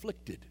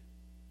conflicted.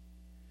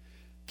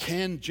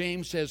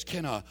 James says,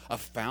 can a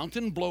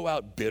fountain blow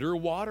out bitter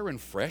water and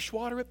fresh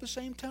water at the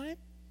same time?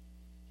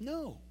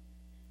 No.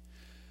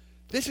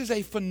 This is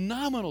a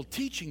phenomenal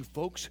teaching,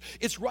 folks.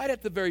 It's right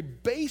at the very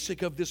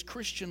basic of this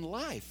Christian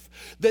life,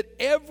 that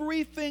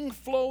everything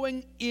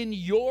flowing in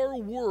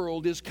your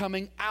world is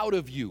coming out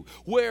of you,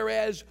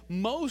 whereas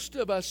most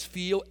of us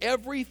feel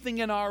everything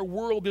in our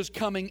world is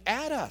coming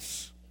at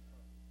us.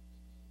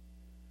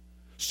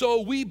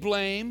 So we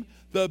blame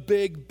the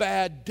big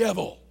bad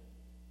devil.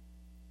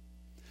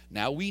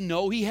 Now we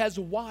know he has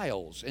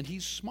wiles and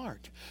he's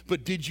smart.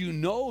 But did you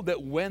know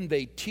that when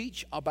they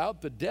teach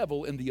about the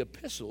devil in the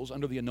epistles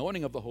under the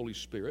anointing of the Holy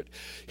Spirit,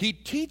 he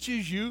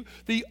teaches you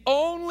the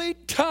only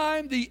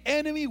time the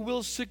enemy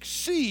will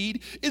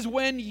succeed is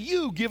when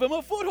you give him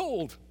a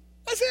foothold.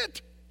 That's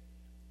it.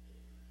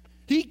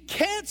 He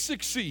can't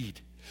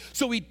succeed.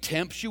 So he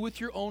tempts you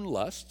with your own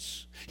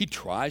lusts. He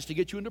tries to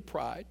get you into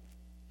pride.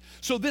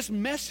 So this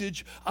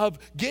message of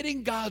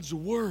getting God's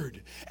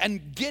word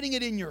and getting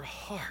it in your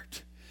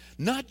heart,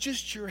 not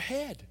just your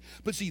head.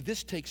 But see,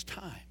 this takes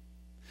time.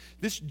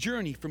 This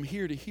journey from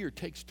here to here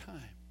takes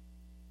time.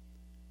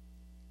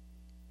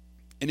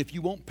 And if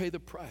you won't pay the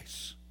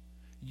price,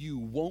 you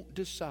won't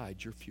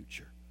decide your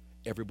future.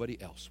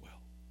 Everybody else will.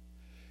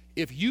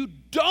 If you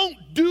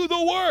don't do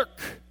the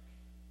work,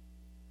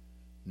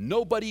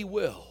 nobody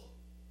will.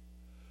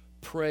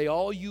 Pray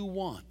all you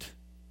want.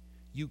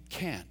 You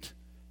can't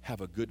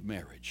have a good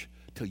marriage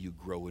till you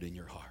grow it in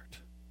your heart.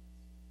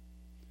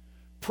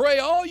 Pray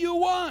all you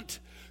want.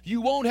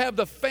 You won't have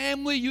the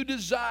family you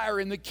desire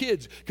and the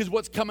kids, because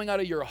what's coming out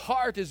of your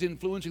heart is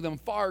influencing them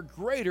far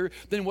greater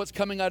than what's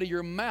coming out of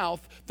your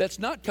mouth that's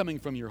not coming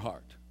from your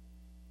heart.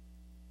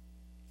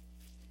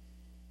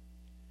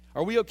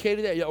 Are we okay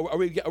today? Are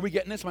we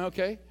getting this? Am I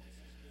okay?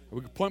 Are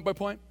we point by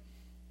point?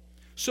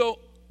 So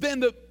then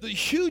the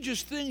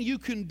hugest thing you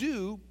can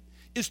do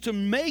is to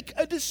make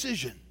a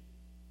decision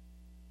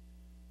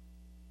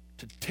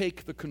to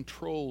take the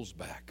controls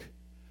back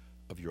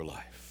of your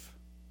life.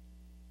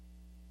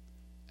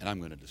 And I'm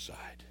going to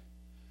decide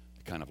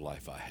the kind of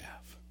life I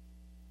have.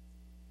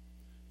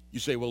 You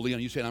say, well, Leon,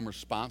 you said I'm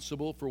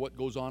responsible for what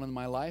goes on in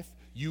my life.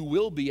 You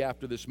will be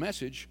after this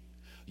message.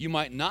 You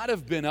might not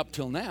have been up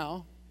till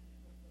now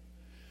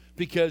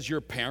because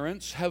your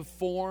parents have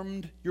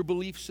formed your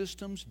belief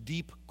systems,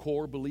 deep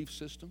core belief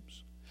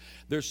systems.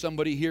 There's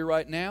somebody here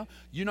right now,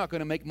 you're not going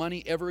to make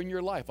money ever in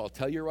your life. I'll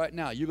tell you right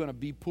now, you're going to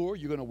be poor.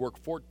 You're going to work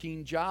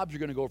 14 jobs. You're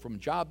going to go from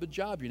job to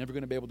job. You're never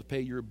going to be able to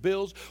pay your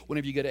bills.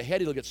 Whenever you get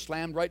ahead, it'll get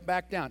slammed right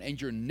back down. And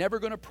you're never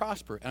going to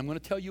prosper. And I'm going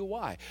to tell you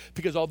why.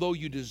 Because although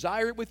you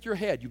desire it with your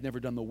head, you've never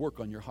done the work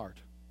on your heart.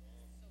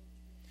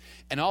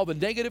 And all the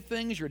negative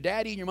things your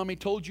daddy and your mommy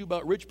told you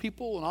about rich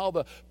people and all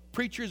the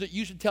preachers that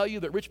used to tell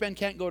you that rich men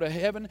can't go to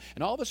heaven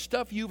and all the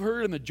stuff you've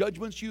heard and the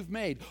judgments you've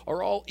made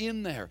are all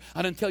in there.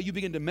 And until you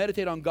begin to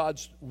meditate on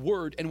God's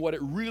word and what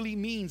it really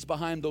means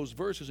behind those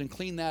verses and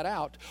clean that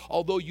out,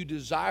 although you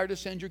desire to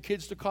send your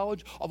kids to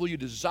college, although you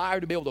desire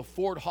to be able to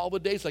afford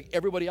holidays like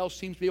everybody else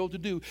seems to be able to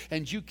do,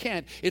 and you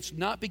can't, it's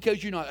not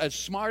because you're not as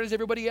smart as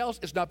everybody else.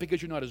 It's not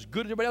because you're not as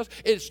good as everybody else.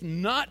 It's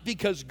not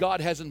because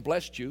God hasn't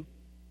blessed you.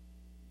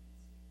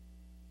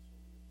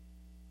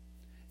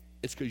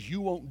 It's because you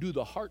won't do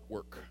the heart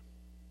work.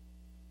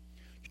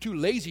 You're too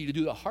lazy to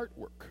do the heart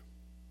work.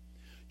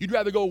 You'd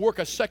rather go work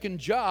a second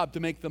job to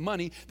make the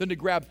money than to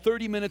grab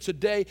 30 minutes a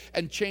day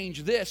and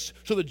change this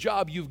so the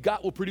job you've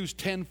got will produce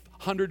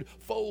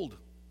 100-fold.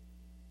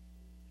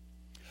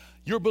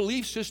 Your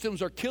belief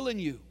systems are killing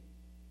you.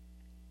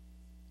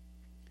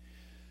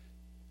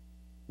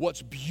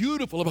 What's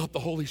beautiful about the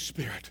Holy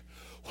Spirit,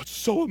 what's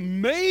so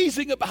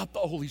amazing about the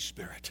Holy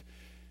Spirit,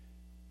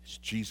 is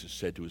Jesus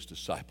said to his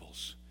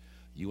disciples,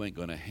 you ain't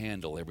going to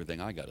handle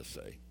everything I got to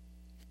say.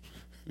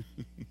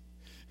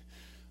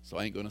 So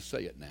I ain't going to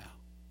say it now.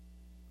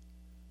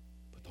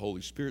 But the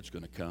Holy Spirit's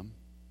going to come,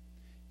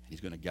 and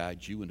he's going to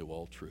guide you into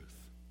all truth.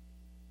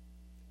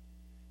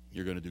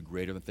 You're going to do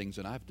greater than things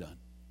that I've done.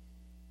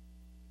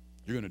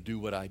 You're going to do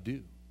what I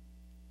do.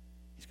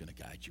 He's going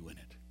to guide you in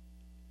it.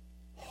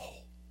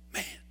 Oh,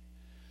 man.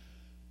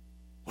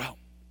 Well,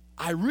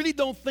 I really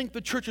don't think the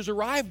church has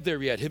arrived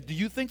there yet. Do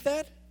you think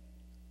that?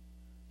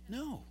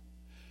 No.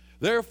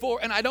 Therefore,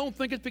 and I don't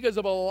think it's because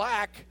of a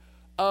lack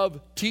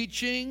of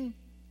teaching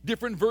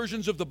different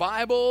versions of the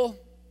Bible.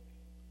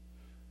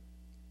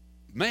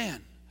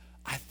 Man,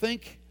 I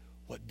think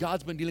what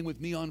God's been dealing with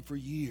me on for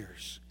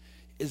years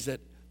is that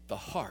the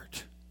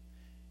heart,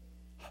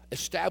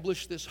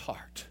 establish this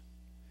heart,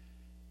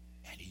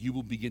 and you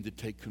will begin to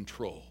take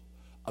control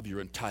of your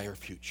entire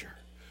future.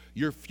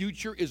 Your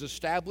future is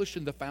established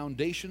in the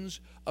foundations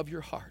of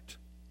your heart.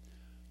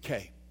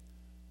 Okay,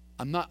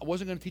 I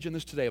wasn't going to teach on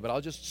this today, but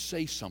I'll just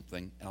say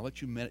something, and I'll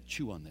let you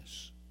chew on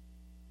this.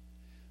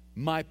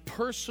 My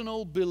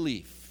personal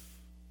belief,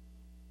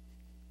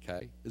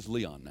 okay, is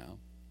Leon now,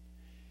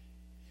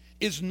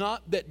 is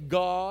not that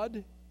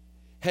God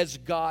has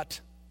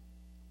got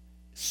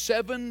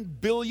 7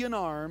 billion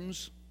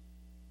arms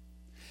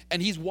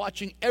and he's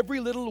watching every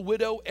little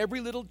widow,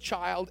 every little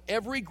child,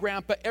 every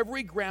grandpa,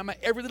 every grandma,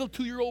 every little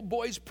 2-year-old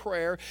boy's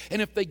prayer,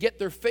 and if they get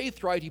their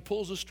faith right, he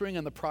pulls a string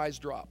and the prize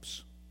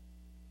drops.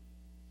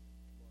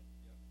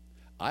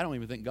 I don't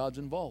even think God's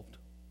involved.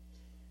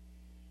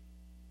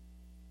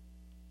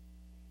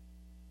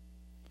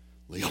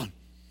 Leon,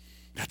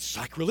 that's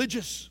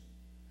sacrilegious.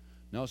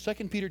 Now, 2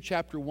 Peter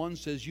chapter 1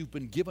 says you've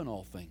been given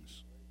all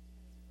things.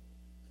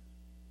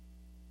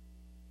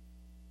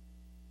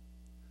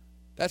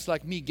 That's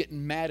like me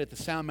getting mad at the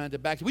sound man at the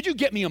back. Would you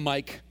get me a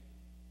mic?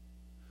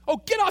 Oh,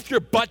 get off your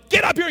butt.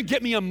 Get up here and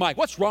get me a mic.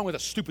 What's wrong with a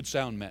stupid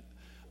sound man?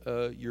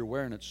 You're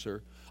wearing it,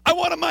 sir. I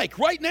want a mic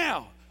right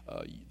now.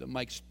 The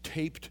mic's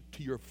taped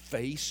to your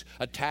face,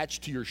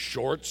 attached to your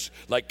shorts.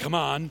 Like, come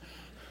on.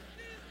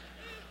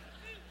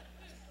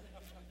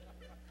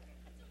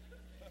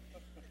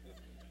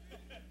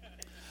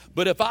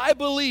 But if I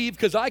believe,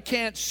 because I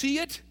can't see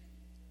it,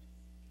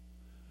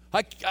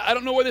 I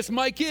don't know where this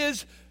mic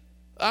is,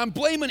 I'm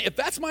blaming, if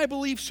that's my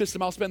belief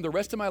system, I'll spend the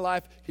rest of my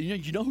life.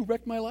 You know who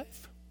wrecked my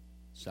life?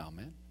 Sound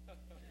man.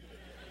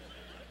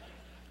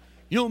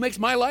 You know what makes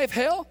my life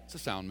hell? It's a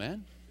sound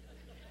man.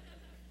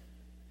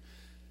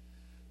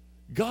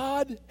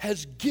 God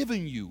has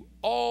given you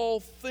all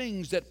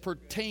things that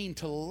pertain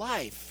to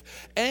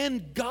life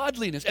and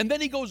godliness. And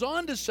then he goes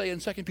on to say in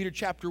 2 Peter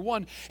chapter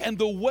 1, and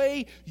the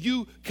way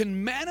you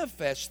can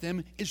manifest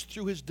them is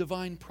through his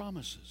divine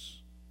promises.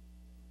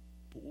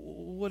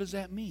 What does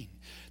that mean?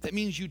 That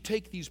means you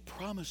take these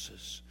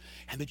promises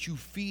and that you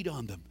feed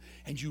on them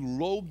and you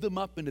load them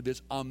up into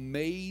this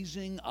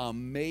amazing,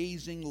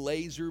 amazing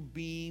laser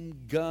beam,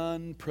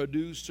 gun,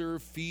 producer,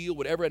 field,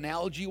 whatever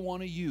analogy you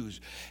want to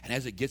use. And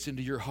as it gets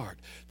into your heart,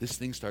 this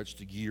thing starts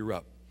to gear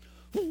up.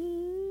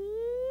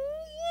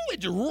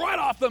 It's right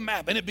off the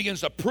map and it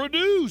begins to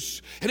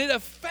produce and it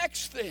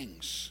affects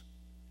things.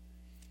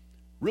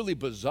 Really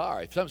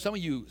bizarre. Some of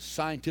you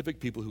scientific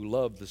people who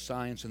love the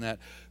science and that,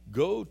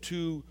 go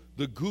to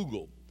the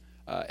Google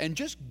and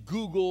just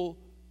Google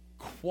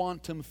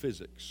quantum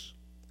physics.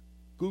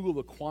 Google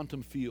the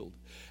quantum field,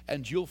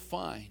 and you'll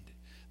find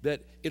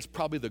that it's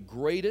probably the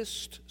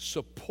greatest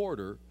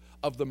supporter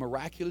of the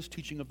miraculous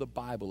teaching of the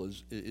Bible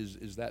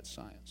is that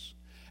science.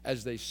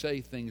 As they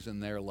say things in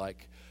there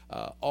like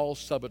all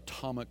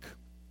subatomic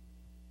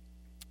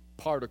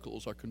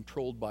particles are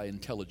controlled by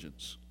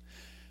intelligence.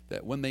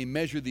 That when they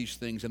measure these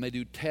things and they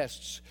do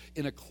tests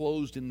in a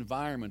closed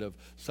environment of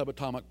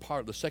subatomic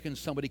particles, the second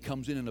somebody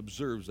comes in and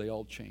observes, they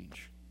all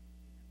change.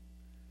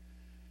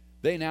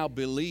 They now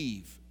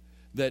believe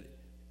that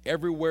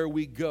everywhere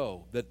we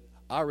go, that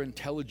our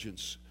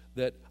intelligence,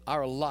 that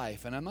our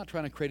life, and I'm not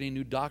trying to create any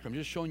new doctrine, I'm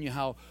just showing you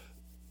how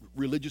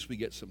religious we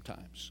get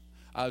sometimes.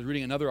 I was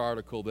reading another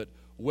article that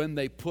when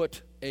they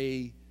put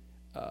a,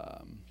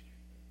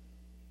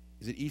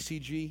 is it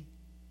ECG?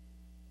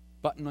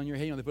 Button on your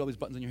head, they put all these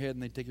buttons on your head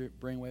and they take your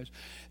brain waves.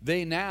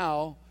 They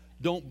now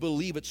don't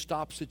believe it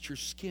stops at your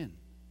skin.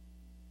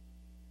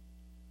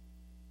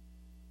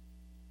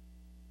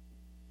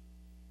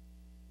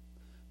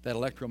 That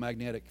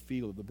electromagnetic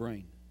field of the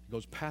brain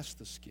goes past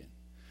the skin.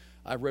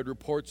 I've read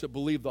reports that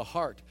believe the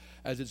heart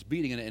as it's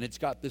beating, and it's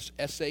got this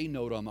SA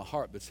node on the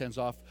heart that sends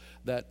off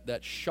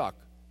that shock,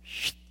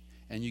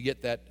 and you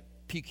get that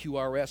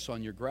PQRS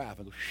on your graph.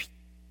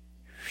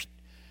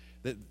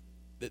 And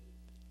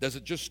does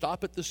it just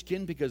stop at the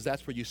skin because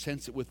that's where you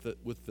sense it with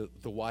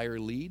the wire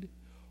lead?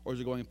 or is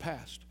it going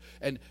past?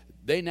 And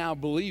they now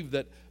believe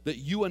that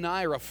you and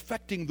I are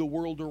affecting the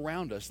world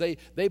around us.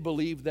 They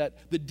believe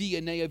that the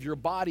DNA of your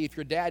body, if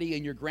your daddy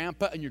and your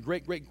grandpa and your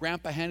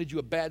great-great-grandpa handed you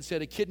a bad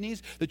set of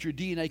kidneys, that your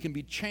DNA can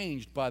be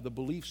changed by the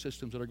belief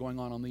systems that are going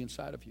on the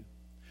inside of you.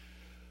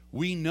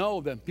 We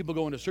know that people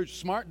go into search.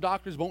 Smart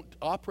doctors won't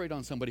operate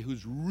on somebody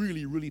who's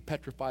really, really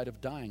petrified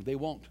of dying. They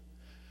won't.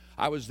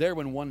 I was there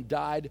when one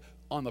died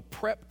on the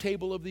prep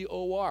table of the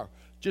OR.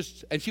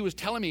 And she was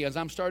telling me as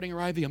I'm starting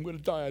her IV, I'm going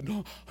to die. I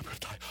know I'm going to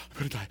die. I'm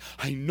going to die.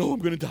 I know I'm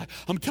going to die.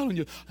 I'm telling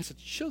you. I said,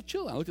 chill.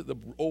 I looked at the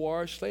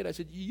OR slate. I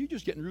said, you're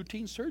just getting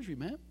routine surgery,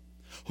 man.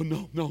 Oh,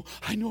 no,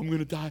 I know I'm going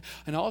to die.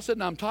 And all of a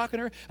sudden, I'm talking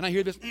to her, and I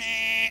hear this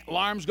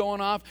alarms going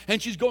off, and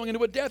she's going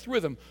into a death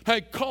rhythm. I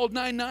called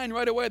 999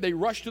 right away. They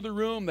rush to the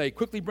room. They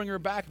quickly bring her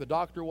back. The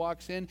doctor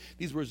walks in.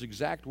 These were his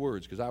exact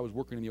words, because I was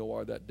working in the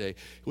OR that day.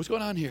 What's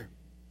going on here?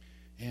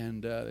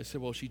 And they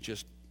said, well, she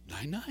just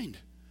 9-9'd.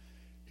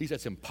 He said,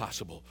 that's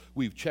impossible.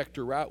 We've checked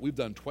her out. We've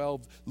done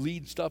 12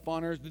 lead stuff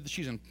on her.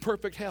 She's in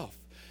perfect health.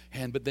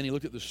 But then he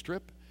looked at the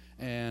strip,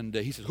 and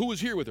he said, who was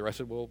here with her? I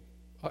said, well,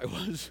 I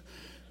was.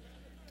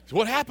 So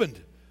what happened?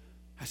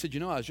 I said,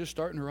 I was just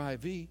starting her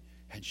IV,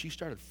 and she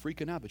started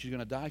freaking out, but she's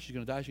going to die, she's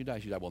going to die, she's going to die.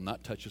 She said, I will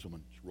not touch this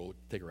woman.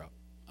 Take her out.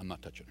 I'm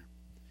not touching her.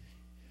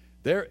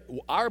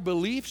 Our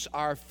beliefs,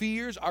 our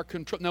fears, our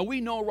control. Now,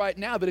 we know right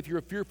now that if you're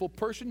a fearful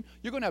person,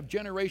 you're going to have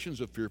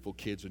generations of fearful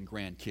kids and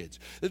grandkids.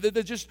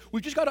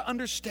 We've just got to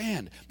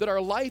understand that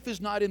our life is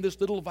not in this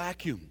little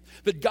vacuum,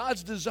 that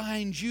God's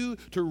designed you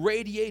to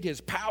radiate His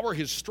power,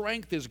 His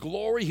strength, His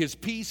glory, His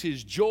peace,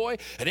 His joy,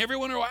 and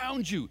everyone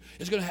around you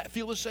is going to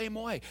feel the same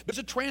way. There's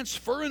a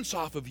transference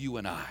off of you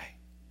and I.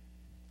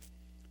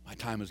 My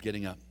time is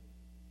getting up.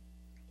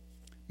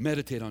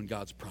 Meditate on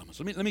God's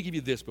promise. Let me give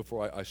you this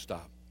before I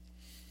stop.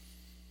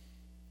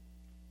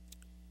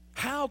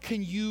 How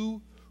can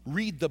you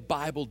read the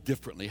Bible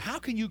differently? How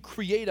can you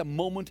create a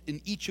moment in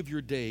each of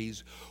your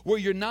days where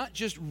you're not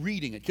just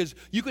reading it? Because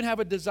you can have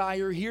a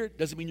desire here,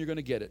 doesn't mean you're going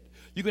to get it.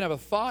 You can have a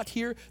thought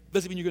here,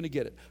 doesn't mean you're going to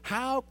get it.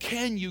 How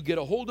can you get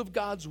a hold of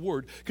God's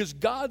Word? Because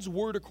God's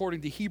Word,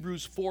 according to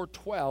Hebrews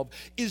 4:12,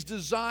 is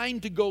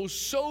designed to go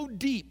so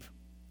deep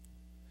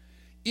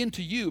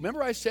into you.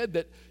 Remember I said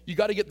that you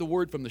got to get the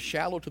Word from the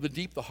shallow to the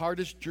deep. The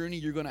hardest journey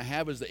you're going to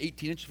have is the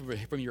 18 inches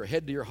from your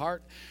head to your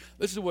heart.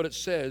 This is what it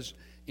says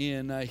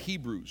in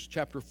Hebrews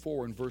chapter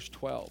 4 and verse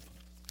 12.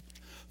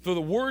 For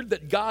the word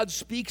that God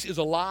speaks is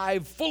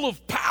alive, full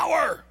of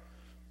power,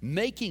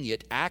 making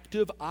it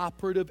active,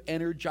 operative,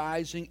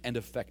 energizing, and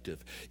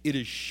effective. It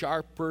is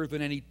sharper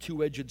than any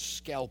two-edged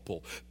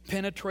scalpel,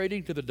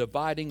 penetrating to the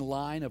dividing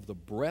line of the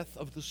breath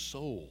of the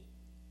soul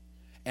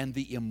and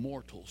the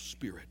immortal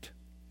spirit.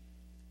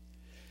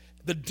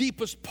 The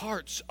deepest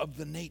parts of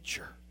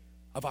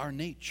our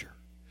nature.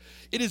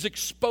 It is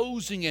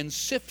exposing and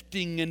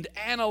sifting and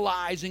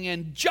analyzing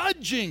and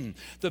judging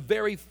the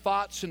very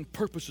thoughts and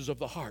purposes of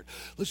the heart.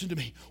 Listen to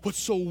me. What's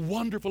so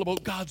wonderful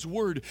about God's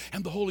Word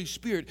and the Holy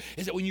Spirit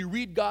is that when you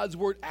read God's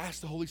Word,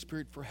 ask the Holy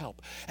Spirit for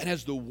help. And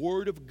as the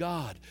Word of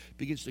God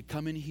begins to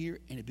come in here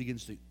and it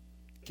begins to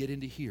get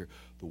into here,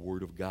 the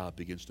Word of God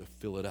begins to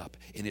fill it up,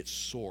 and it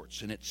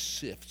sorts and it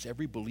sifts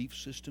every belief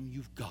system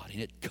you've got,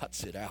 and it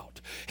cuts it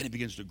out, and it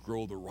begins to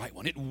grow the right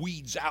one. It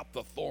weeds out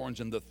the thorns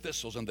and the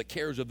thistles and the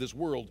cares of this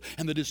world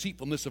and the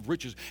deceitfulness of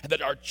riches and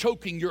that are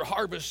choking your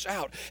harvests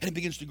out, and it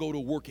begins to go to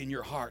work in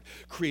your heart,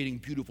 creating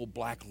beautiful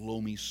black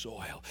loamy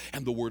soil,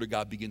 and the Word of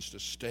God begins to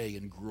stay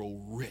and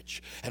grow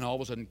rich, and all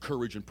of a sudden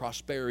courage and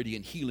prosperity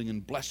and healing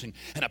and blessing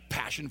and a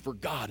passion for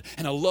God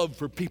and a love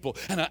for people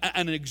and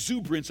an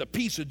exuberance, a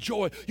peace, a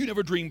joy you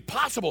never dreamed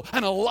possible,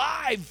 an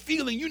alive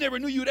feeling you never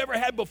knew you'd ever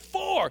had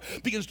before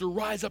begins to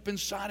rise up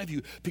inside of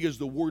you because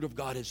the Word of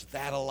God is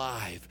that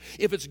alive.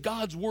 If it's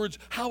God's words,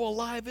 how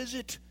alive is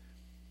it?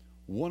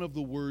 One of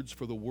the words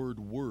for the word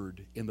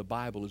word in the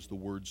Bible is the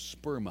word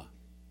sperma.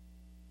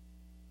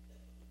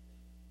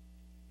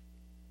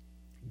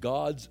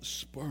 God's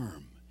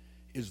sperm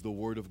is the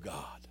Word of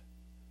God.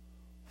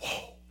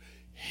 Whoa,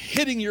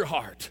 hitting your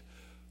heart,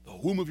 the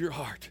womb of your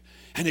heart,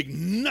 and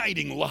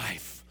igniting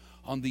life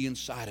on the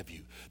inside of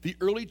you. The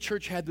early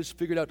church had this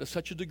figured out to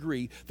such a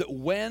degree that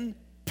when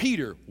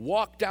Peter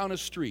walked down a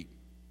street,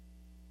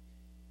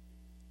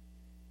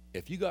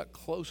 if you got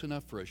close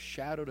enough for a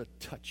shadow to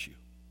touch you,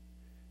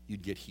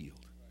 you'd get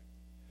healed.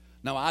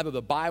 Now, either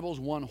the Bible's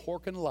one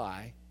horkin'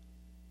 lie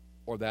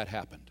or that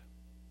happened.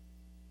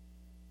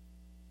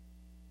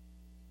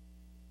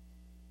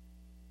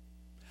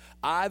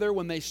 Either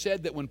when they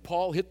said that when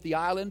Paul hit the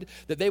island,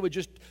 that they would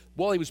just,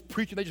 while he was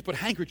preaching, they just put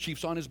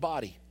handkerchiefs on his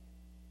body.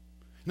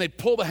 And they'd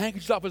pull the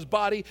handkerchief off his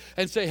body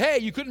and say, hey,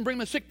 you couldn't bring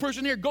the sick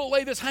person here. Go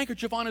lay this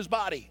handkerchief on his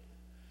body.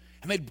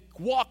 And they'd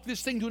walk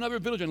this thing to another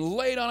village and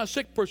lay it on a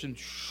sick person.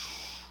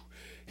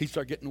 He'd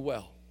start getting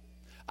well.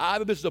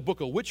 Either this is a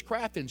book of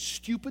witchcraft and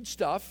stupid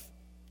stuff,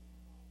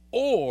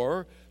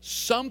 or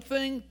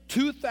something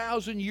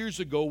 2,000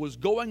 years ago was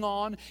going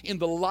on in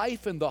the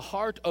life and the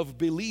heart of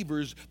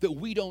believers that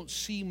we don't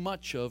see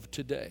much of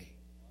today.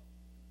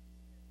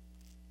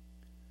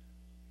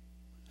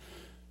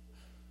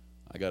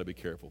 I got to be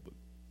careful. But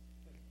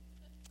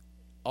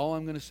all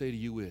I'm going to say to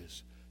you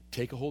is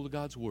take a hold of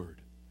God's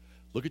word.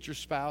 Look at your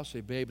spouse.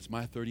 Say, babe, it's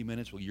my 30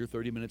 minutes. Well, your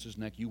 30 minutes is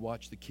next. You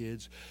watch the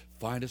kids.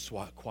 Find a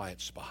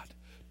quiet spot.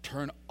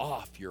 Turn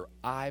off your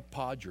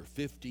iPod, your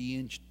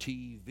 50-inch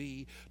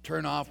TV.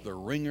 Turn off the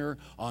ringer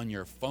on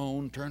your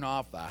phone. Turn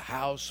off the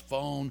house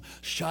phone.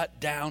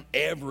 Shut down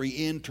every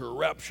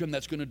interruption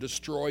that's going to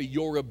destroy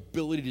your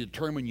ability to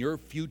determine your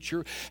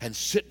future. And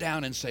sit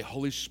down and say,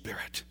 Holy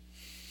Spirit,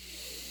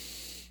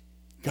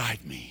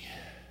 guide me,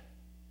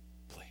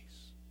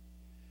 please.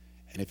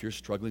 And if you're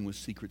struggling with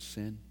secret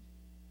sin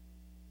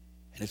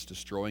and it's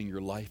destroying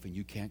your life and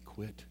you can't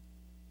quit,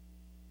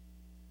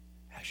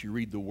 as you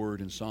read the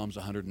word in Psalms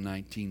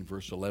 119,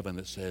 verse 11,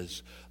 that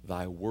says,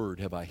 Thy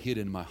word have I hid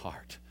in my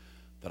heart,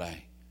 that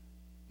I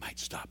might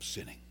stop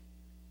sinning.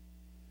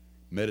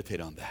 Meditate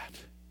on that.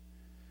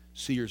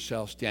 See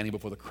yourself standing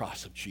before the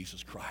cross of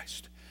Jesus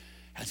Christ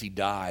as he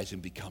dies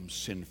and becomes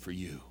sin for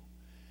you.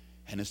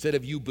 And instead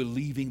of you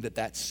believing that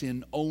that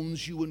sin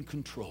owns you and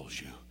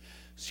controls you,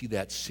 see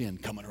that sin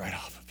coming right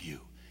off of you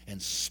and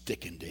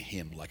sticking to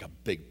him like a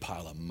big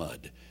pile of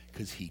mud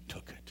because he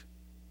took it.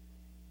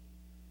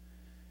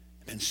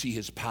 And see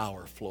his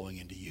power flowing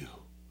into you.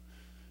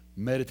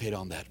 Meditate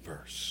on that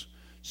verse.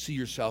 See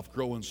yourself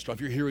growing strong.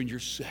 If you're here and you're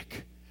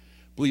sick,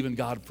 believe in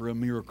God for a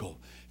miracle.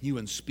 You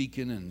and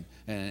speaking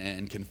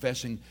and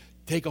confessing,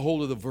 take a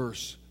hold of the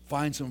verse.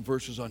 Find some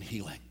verses on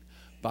healing.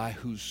 By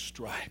whose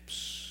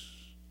stripes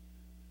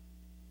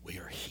we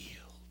are healed.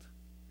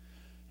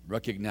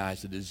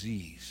 Recognize the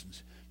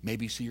disease.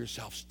 Maybe see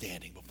yourself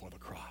standing before the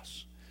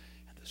cross.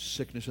 The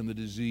sickness and the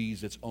disease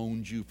that's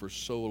owned you for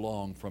so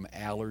long, from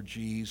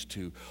allergies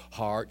to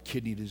heart,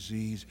 kidney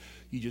disease,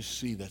 you just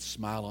see that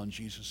smile on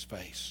Jesus'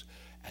 face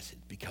as it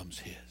becomes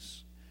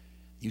his.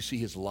 You see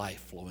his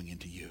life flowing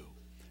into you.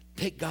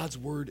 Take God's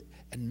word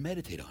and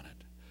meditate on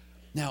it.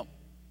 Now,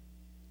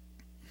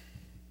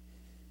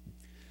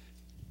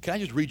 can I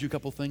just read you a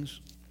couple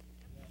things?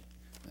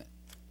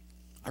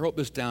 I wrote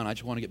this down. I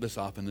just want to get this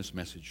off in this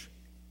message.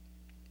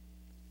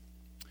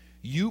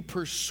 You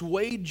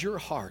persuade your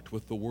heart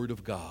with the word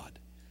of God,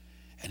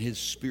 and his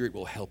Spirit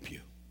will help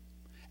you.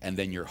 And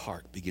then your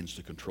heart begins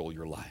to control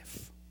your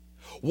life.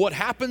 What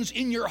happens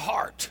in your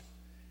heart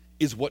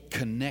is what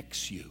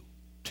connects you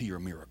to your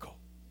miracle.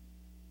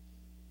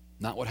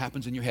 Not what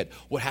happens in your head.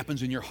 What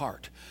happens in your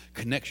heart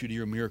connects you to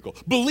your miracle.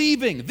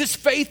 Believing, this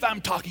faith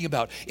I'm talking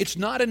about, it's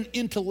not an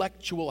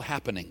intellectual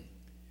happening.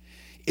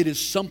 It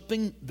is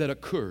something that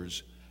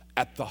occurs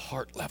at the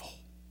heart level.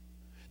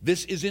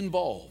 This is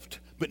involved,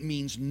 but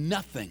means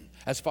nothing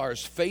as far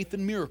as faith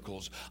and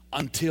miracles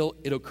until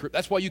it occurs.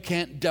 That's why you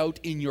can't doubt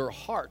in your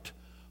heart,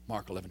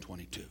 Mark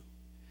 11:22.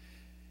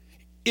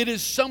 It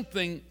is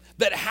something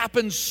that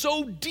happens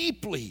so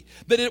deeply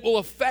that it will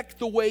affect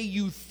the way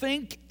you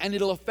think and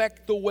it'll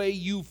affect the way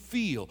you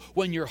feel.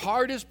 When your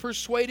heart is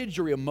persuaded,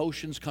 your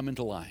emotions come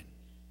into line.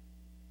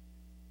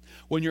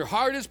 When your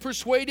heart is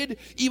persuaded,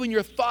 even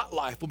your thought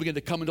life will begin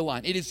to come into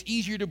line. It is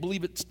easier to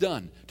believe it's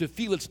done, to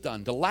feel it's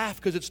done, to laugh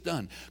because it's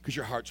done, because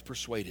your heart's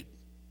persuaded.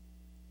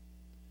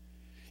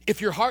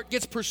 If your heart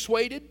gets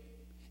persuaded,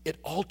 it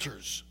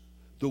alters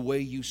the way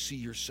you see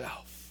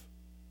yourself.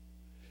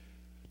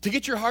 To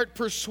get your heart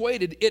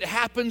persuaded, it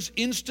happens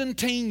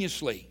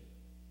instantaneously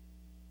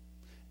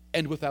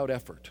and without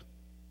effort.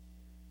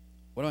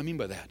 What do I mean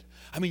by that?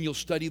 I mean, you'll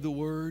study the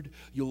Word,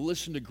 you'll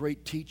listen to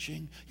great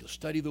teaching, you'll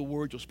study the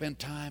Word, you'll spend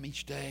time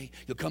each day,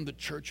 you'll come to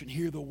church and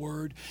hear the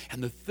Word,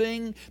 and the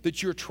thing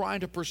that you're trying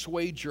to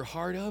persuade your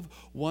heart of,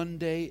 one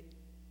day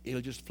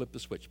it'll just flip the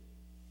switch.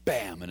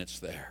 Bam, and it's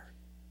there.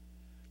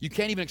 You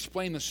can't even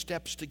explain the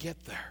steps to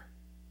get there.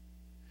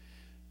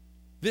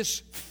 This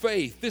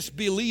faith, this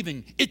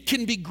believing, it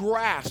can be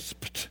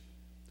grasped,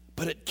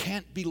 but it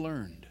can't be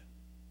learned.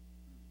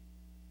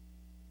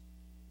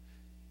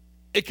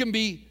 It can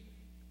be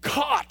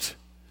caught,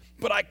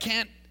 but I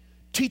can't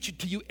teach it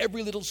to you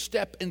every little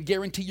step and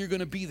guarantee you're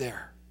going to be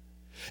there.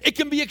 It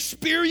can be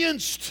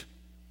experienced,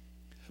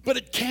 but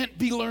it can't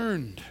be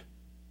learned.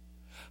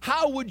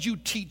 How would you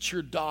teach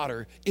your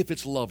daughter if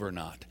it's love or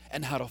not,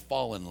 and how to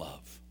fall in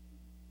love?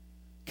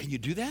 Can you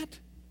do that?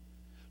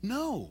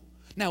 No.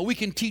 Now, we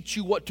can teach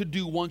you what to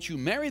do once you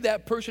marry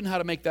that person, how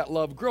to make that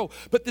love grow.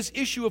 But this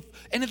issue of,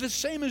 and the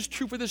same is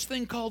true for this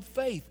thing called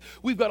faith.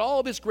 We've got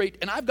all this great,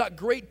 and I've got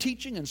great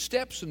teaching and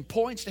steps and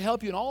points to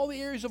help you in all the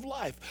areas of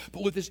life.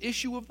 But with this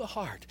issue of the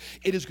heart,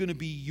 it is going to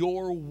be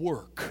your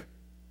work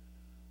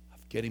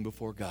of getting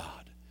before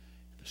God,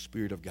 the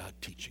Spirit of God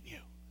teaching you.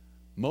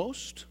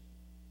 Most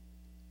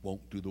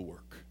won't do the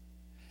work.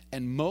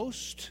 And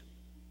most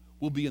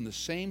will be in the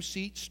same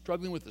seat,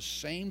 struggling with the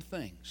same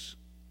things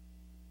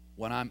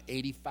when I'm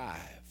 85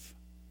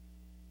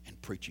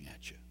 and preaching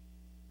at you.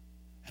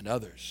 And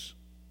others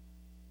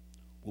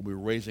We'll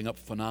be raising up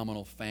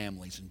phenomenal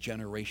families and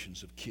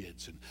generations of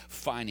kids and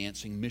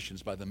financing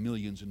missions by the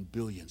millions and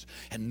billions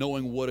and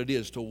knowing what it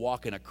is to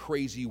walk in a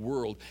crazy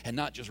world and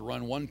not just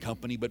run one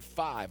company but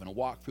 5 and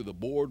walk through the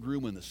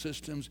boardroom and the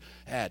systems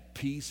at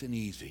peace and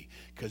easy,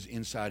 because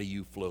inside of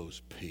you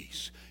flows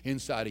peace.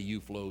 Inside of you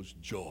flows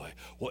joy.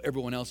 While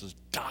everyone else is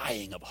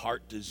dying of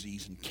heart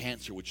disease and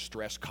cancer, which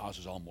stress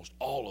causes almost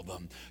all of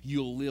them,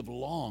 you'll live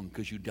long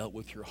because you dealt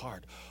with your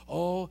heart.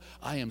 Oh,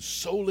 I am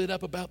so lit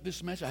up about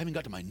this message. I haven't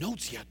got to my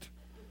notes yet.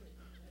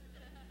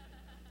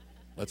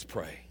 Let's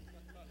pray.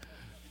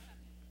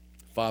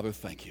 Father,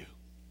 thank you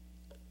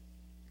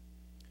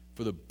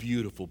for the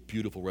beautiful,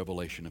 beautiful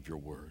revelation of your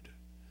word.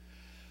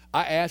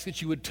 I ask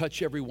that you would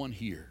touch everyone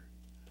here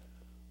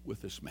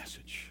with this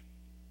message.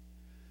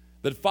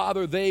 That,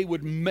 Father, they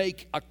would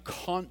make a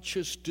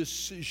conscious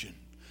decision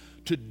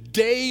to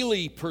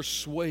daily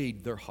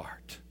persuade their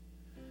heart,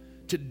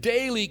 to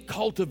daily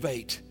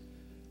cultivate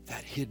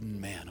that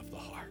hidden man of the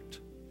heart,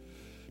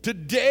 to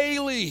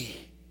daily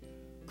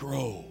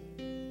grow,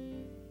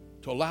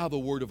 to allow the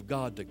Word of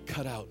God to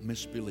cut out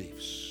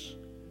misbeliefs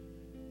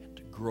and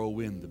to grow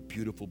in the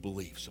beautiful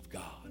beliefs of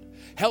God.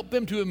 Help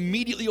them to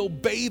immediately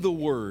obey the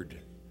Word,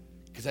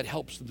 because that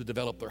helps them to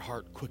develop their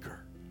heart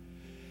quicker.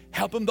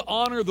 Help them to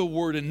honor the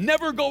Word and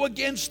never go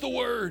against the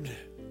Word.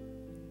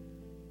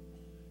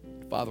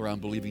 Father, I'm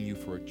believing you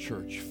for a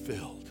church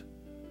filled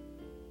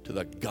to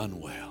the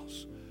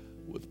gunwales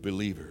with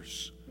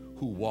believers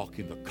who walk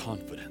in the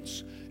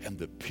confidence and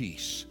the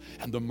peace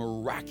and the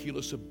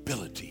miraculous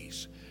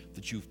abilities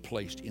that you've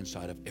placed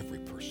inside of every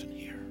person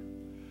here.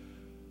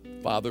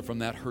 Father, from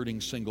that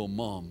hurting single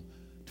mom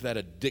to that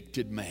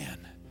addicted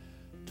man,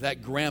 to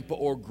that grandpa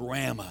or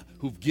grandma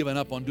who've given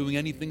up on doing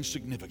anything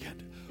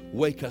significant,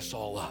 wake us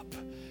all up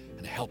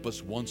and help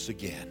us once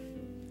again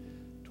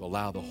to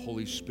allow the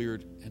Holy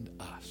Spirit and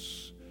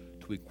us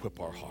to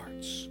equip our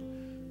hearts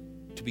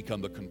to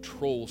become the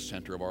control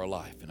center of our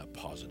life in a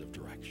positive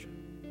direction.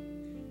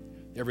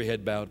 Every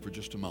head bowed for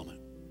just a moment.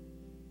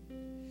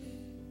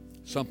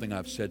 Something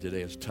I've said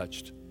today has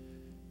touched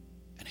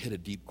and hit a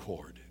deep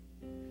chord.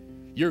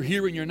 You're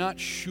here and you're not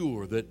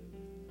sure that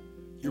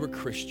you're a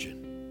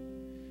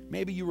Christian.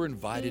 Maybe you were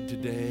invited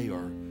today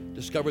or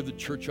discovered the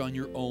church on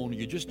your own, or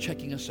you're just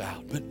checking us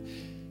out. But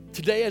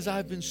today, as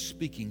I've been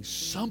speaking,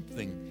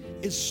 something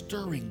is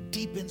stirring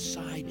deep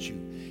inside you,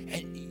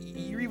 and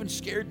you're even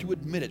scared to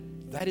admit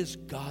it. That is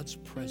God's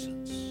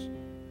presence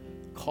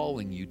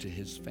calling you to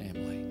his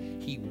family.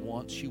 He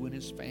wants you in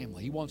his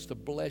family. He wants to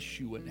bless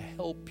you and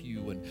help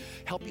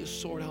you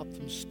sort out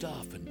some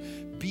stuff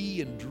and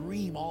be and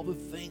dream all the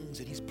things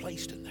that he's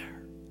placed in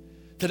there.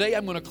 Today,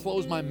 I'm going to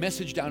close my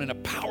message down in a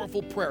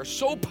powerful prayer,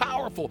 so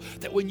powerful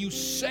that when you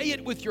say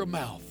it with your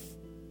mouth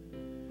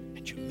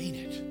and you mean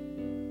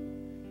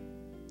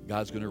it,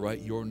 God's going to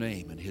write your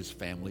name in his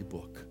family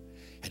book,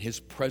 and his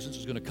presence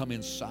is going to come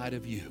inside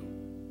of you.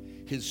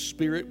 His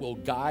Spirit will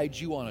guide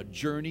you on a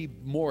journey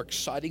more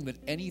exciting than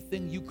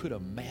anything you could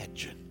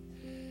imagine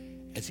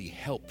as he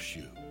helps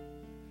you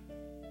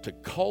to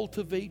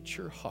cultivate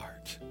your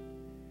heart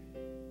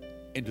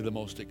into the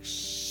most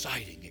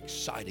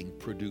exciting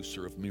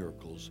producer of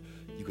miracles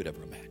you could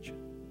ever imagine.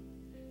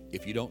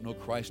 If you don't know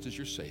Christ as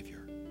your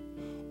Savior,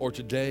 or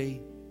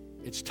today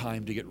it's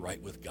time to get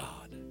right with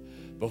God,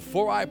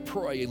 before I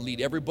pray and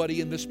lead everybody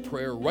in this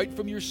prayer right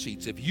from your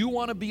seats, if you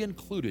want to be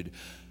included,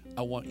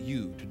 I want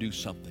you to do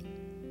something.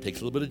 It takes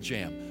a little bit of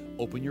jam.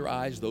 Open your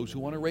eyes, those who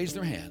want to raise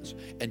their hands,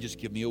 and just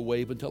give me a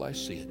wave until I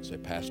see it. Say,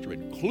 Pastor,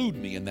 include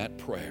me in that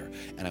prayer,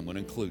 and I'm going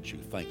to include you.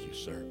 Thank you,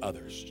 sir.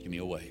 Others, give me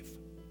a wave.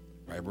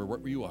 Right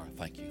wherever you are.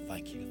 Thank you,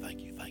 thank you,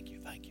 thank you, thank you,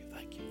 thank you,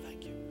 thank you,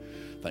 thank you.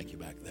 Thank you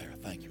back there.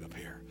 Thank you up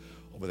here.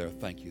 Over there,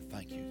 thank you,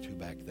 thank you. 2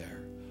 back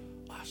there.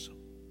 Awesome.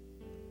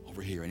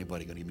 Over here,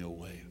 anybody going to give me a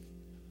wave?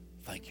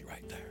 Thank you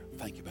right there.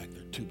 Thank you back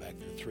there. 2 back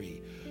there.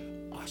 3.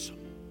 Awesome.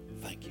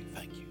 Thank you,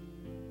 thank you.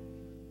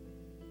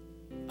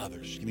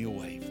 Others, give me a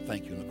wave.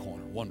 Thank you in the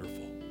corner.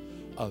 Wonderful.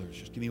 Others,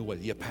 just give me a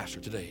wave. Yeah, Pastor,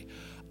 today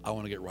I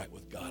want to get right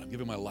with God. I'm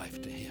giving my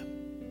life to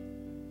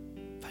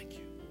him. Thank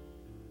you.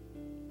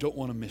 Don't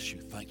want to miss you.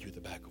 Thank you at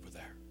the back over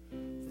there.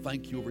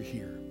 Thank you over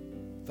here.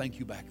 Thank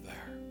you back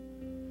there.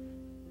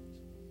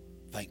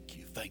 Thank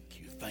you, thank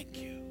you, thank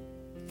you,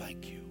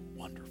 thank you.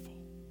 Wonderful.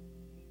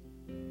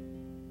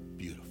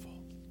 Beautiful.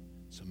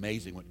 It's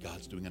amazing what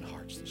God's doing in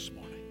hearts this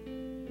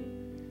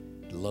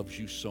morning. He loves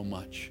you so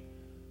much.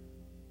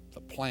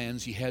 The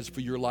plans he has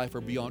for your life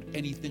are beyond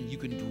anything you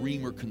can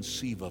dream or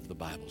conceive of, the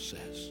Bible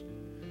says.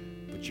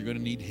 But you're going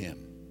to need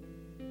him.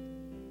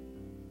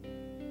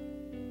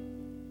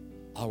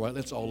 All right,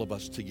 let's all of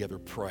us together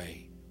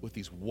pray with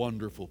these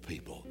wonderful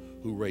people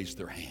who raised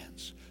their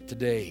hands.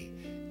 Today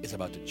is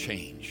about to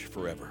change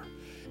forever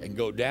and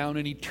go down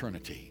in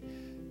eternity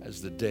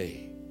as the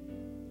day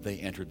they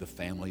entered the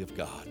family of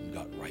God and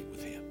got right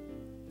with him.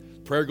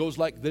 Prayer goes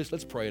like this.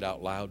 Let's pray it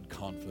out loud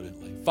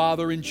confidently.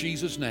 Father, in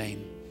Jesus'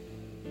 name,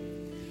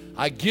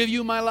 I give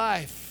you my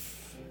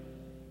life.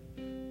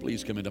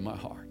 Please come into my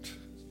heart.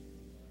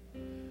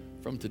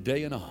 From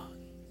today and on,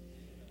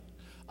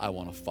 I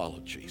want to follow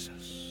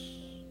Jesus.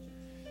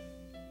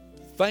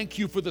 Thank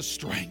you for the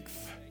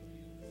strength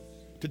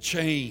to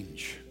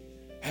change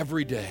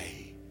every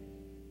day,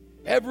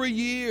 every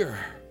year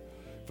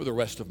for the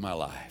rest of my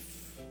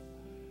life.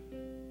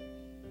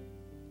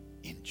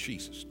 In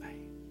Jesus'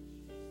 name,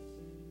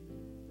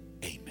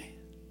 amen.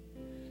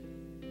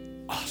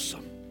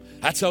 Awesome.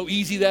 That's how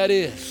easy that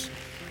is.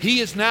 He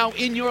is now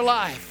in your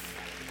life.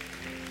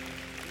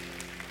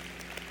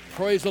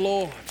 Praise the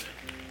Lord.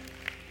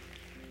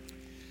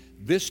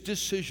 This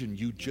decision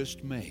you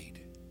just made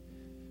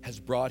has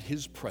brought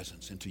His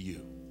presence into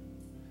you.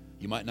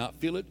 You might not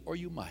feel it, or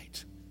you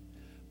might.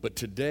 But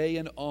today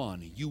and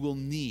on, you will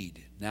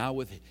need, now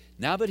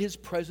that His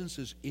presence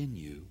is in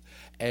you,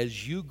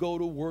 as you go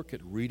to work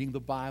at reading the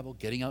Bible,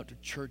 getting out to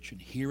church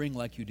and hearing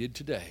like you did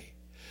today,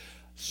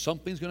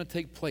 something's going to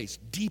take place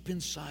deep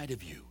inside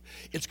of you.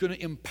 It's going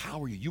to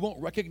empower you. You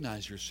won't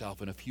recognize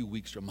yourself in a few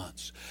weeks or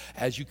months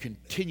as you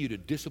continue to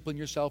discipline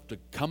yourself to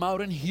come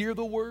out and hear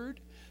the Word,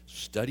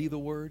 study the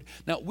Word.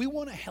 Now, we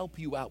want to help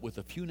you out with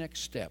a few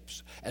next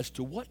steps as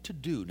to what to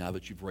do now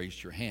that you've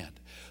raised your hand.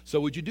 So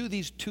would you do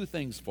these two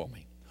things for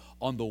me?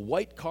 On the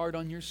white card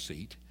on your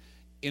seat,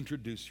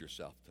 introduce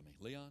yourself to me.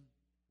 Leon?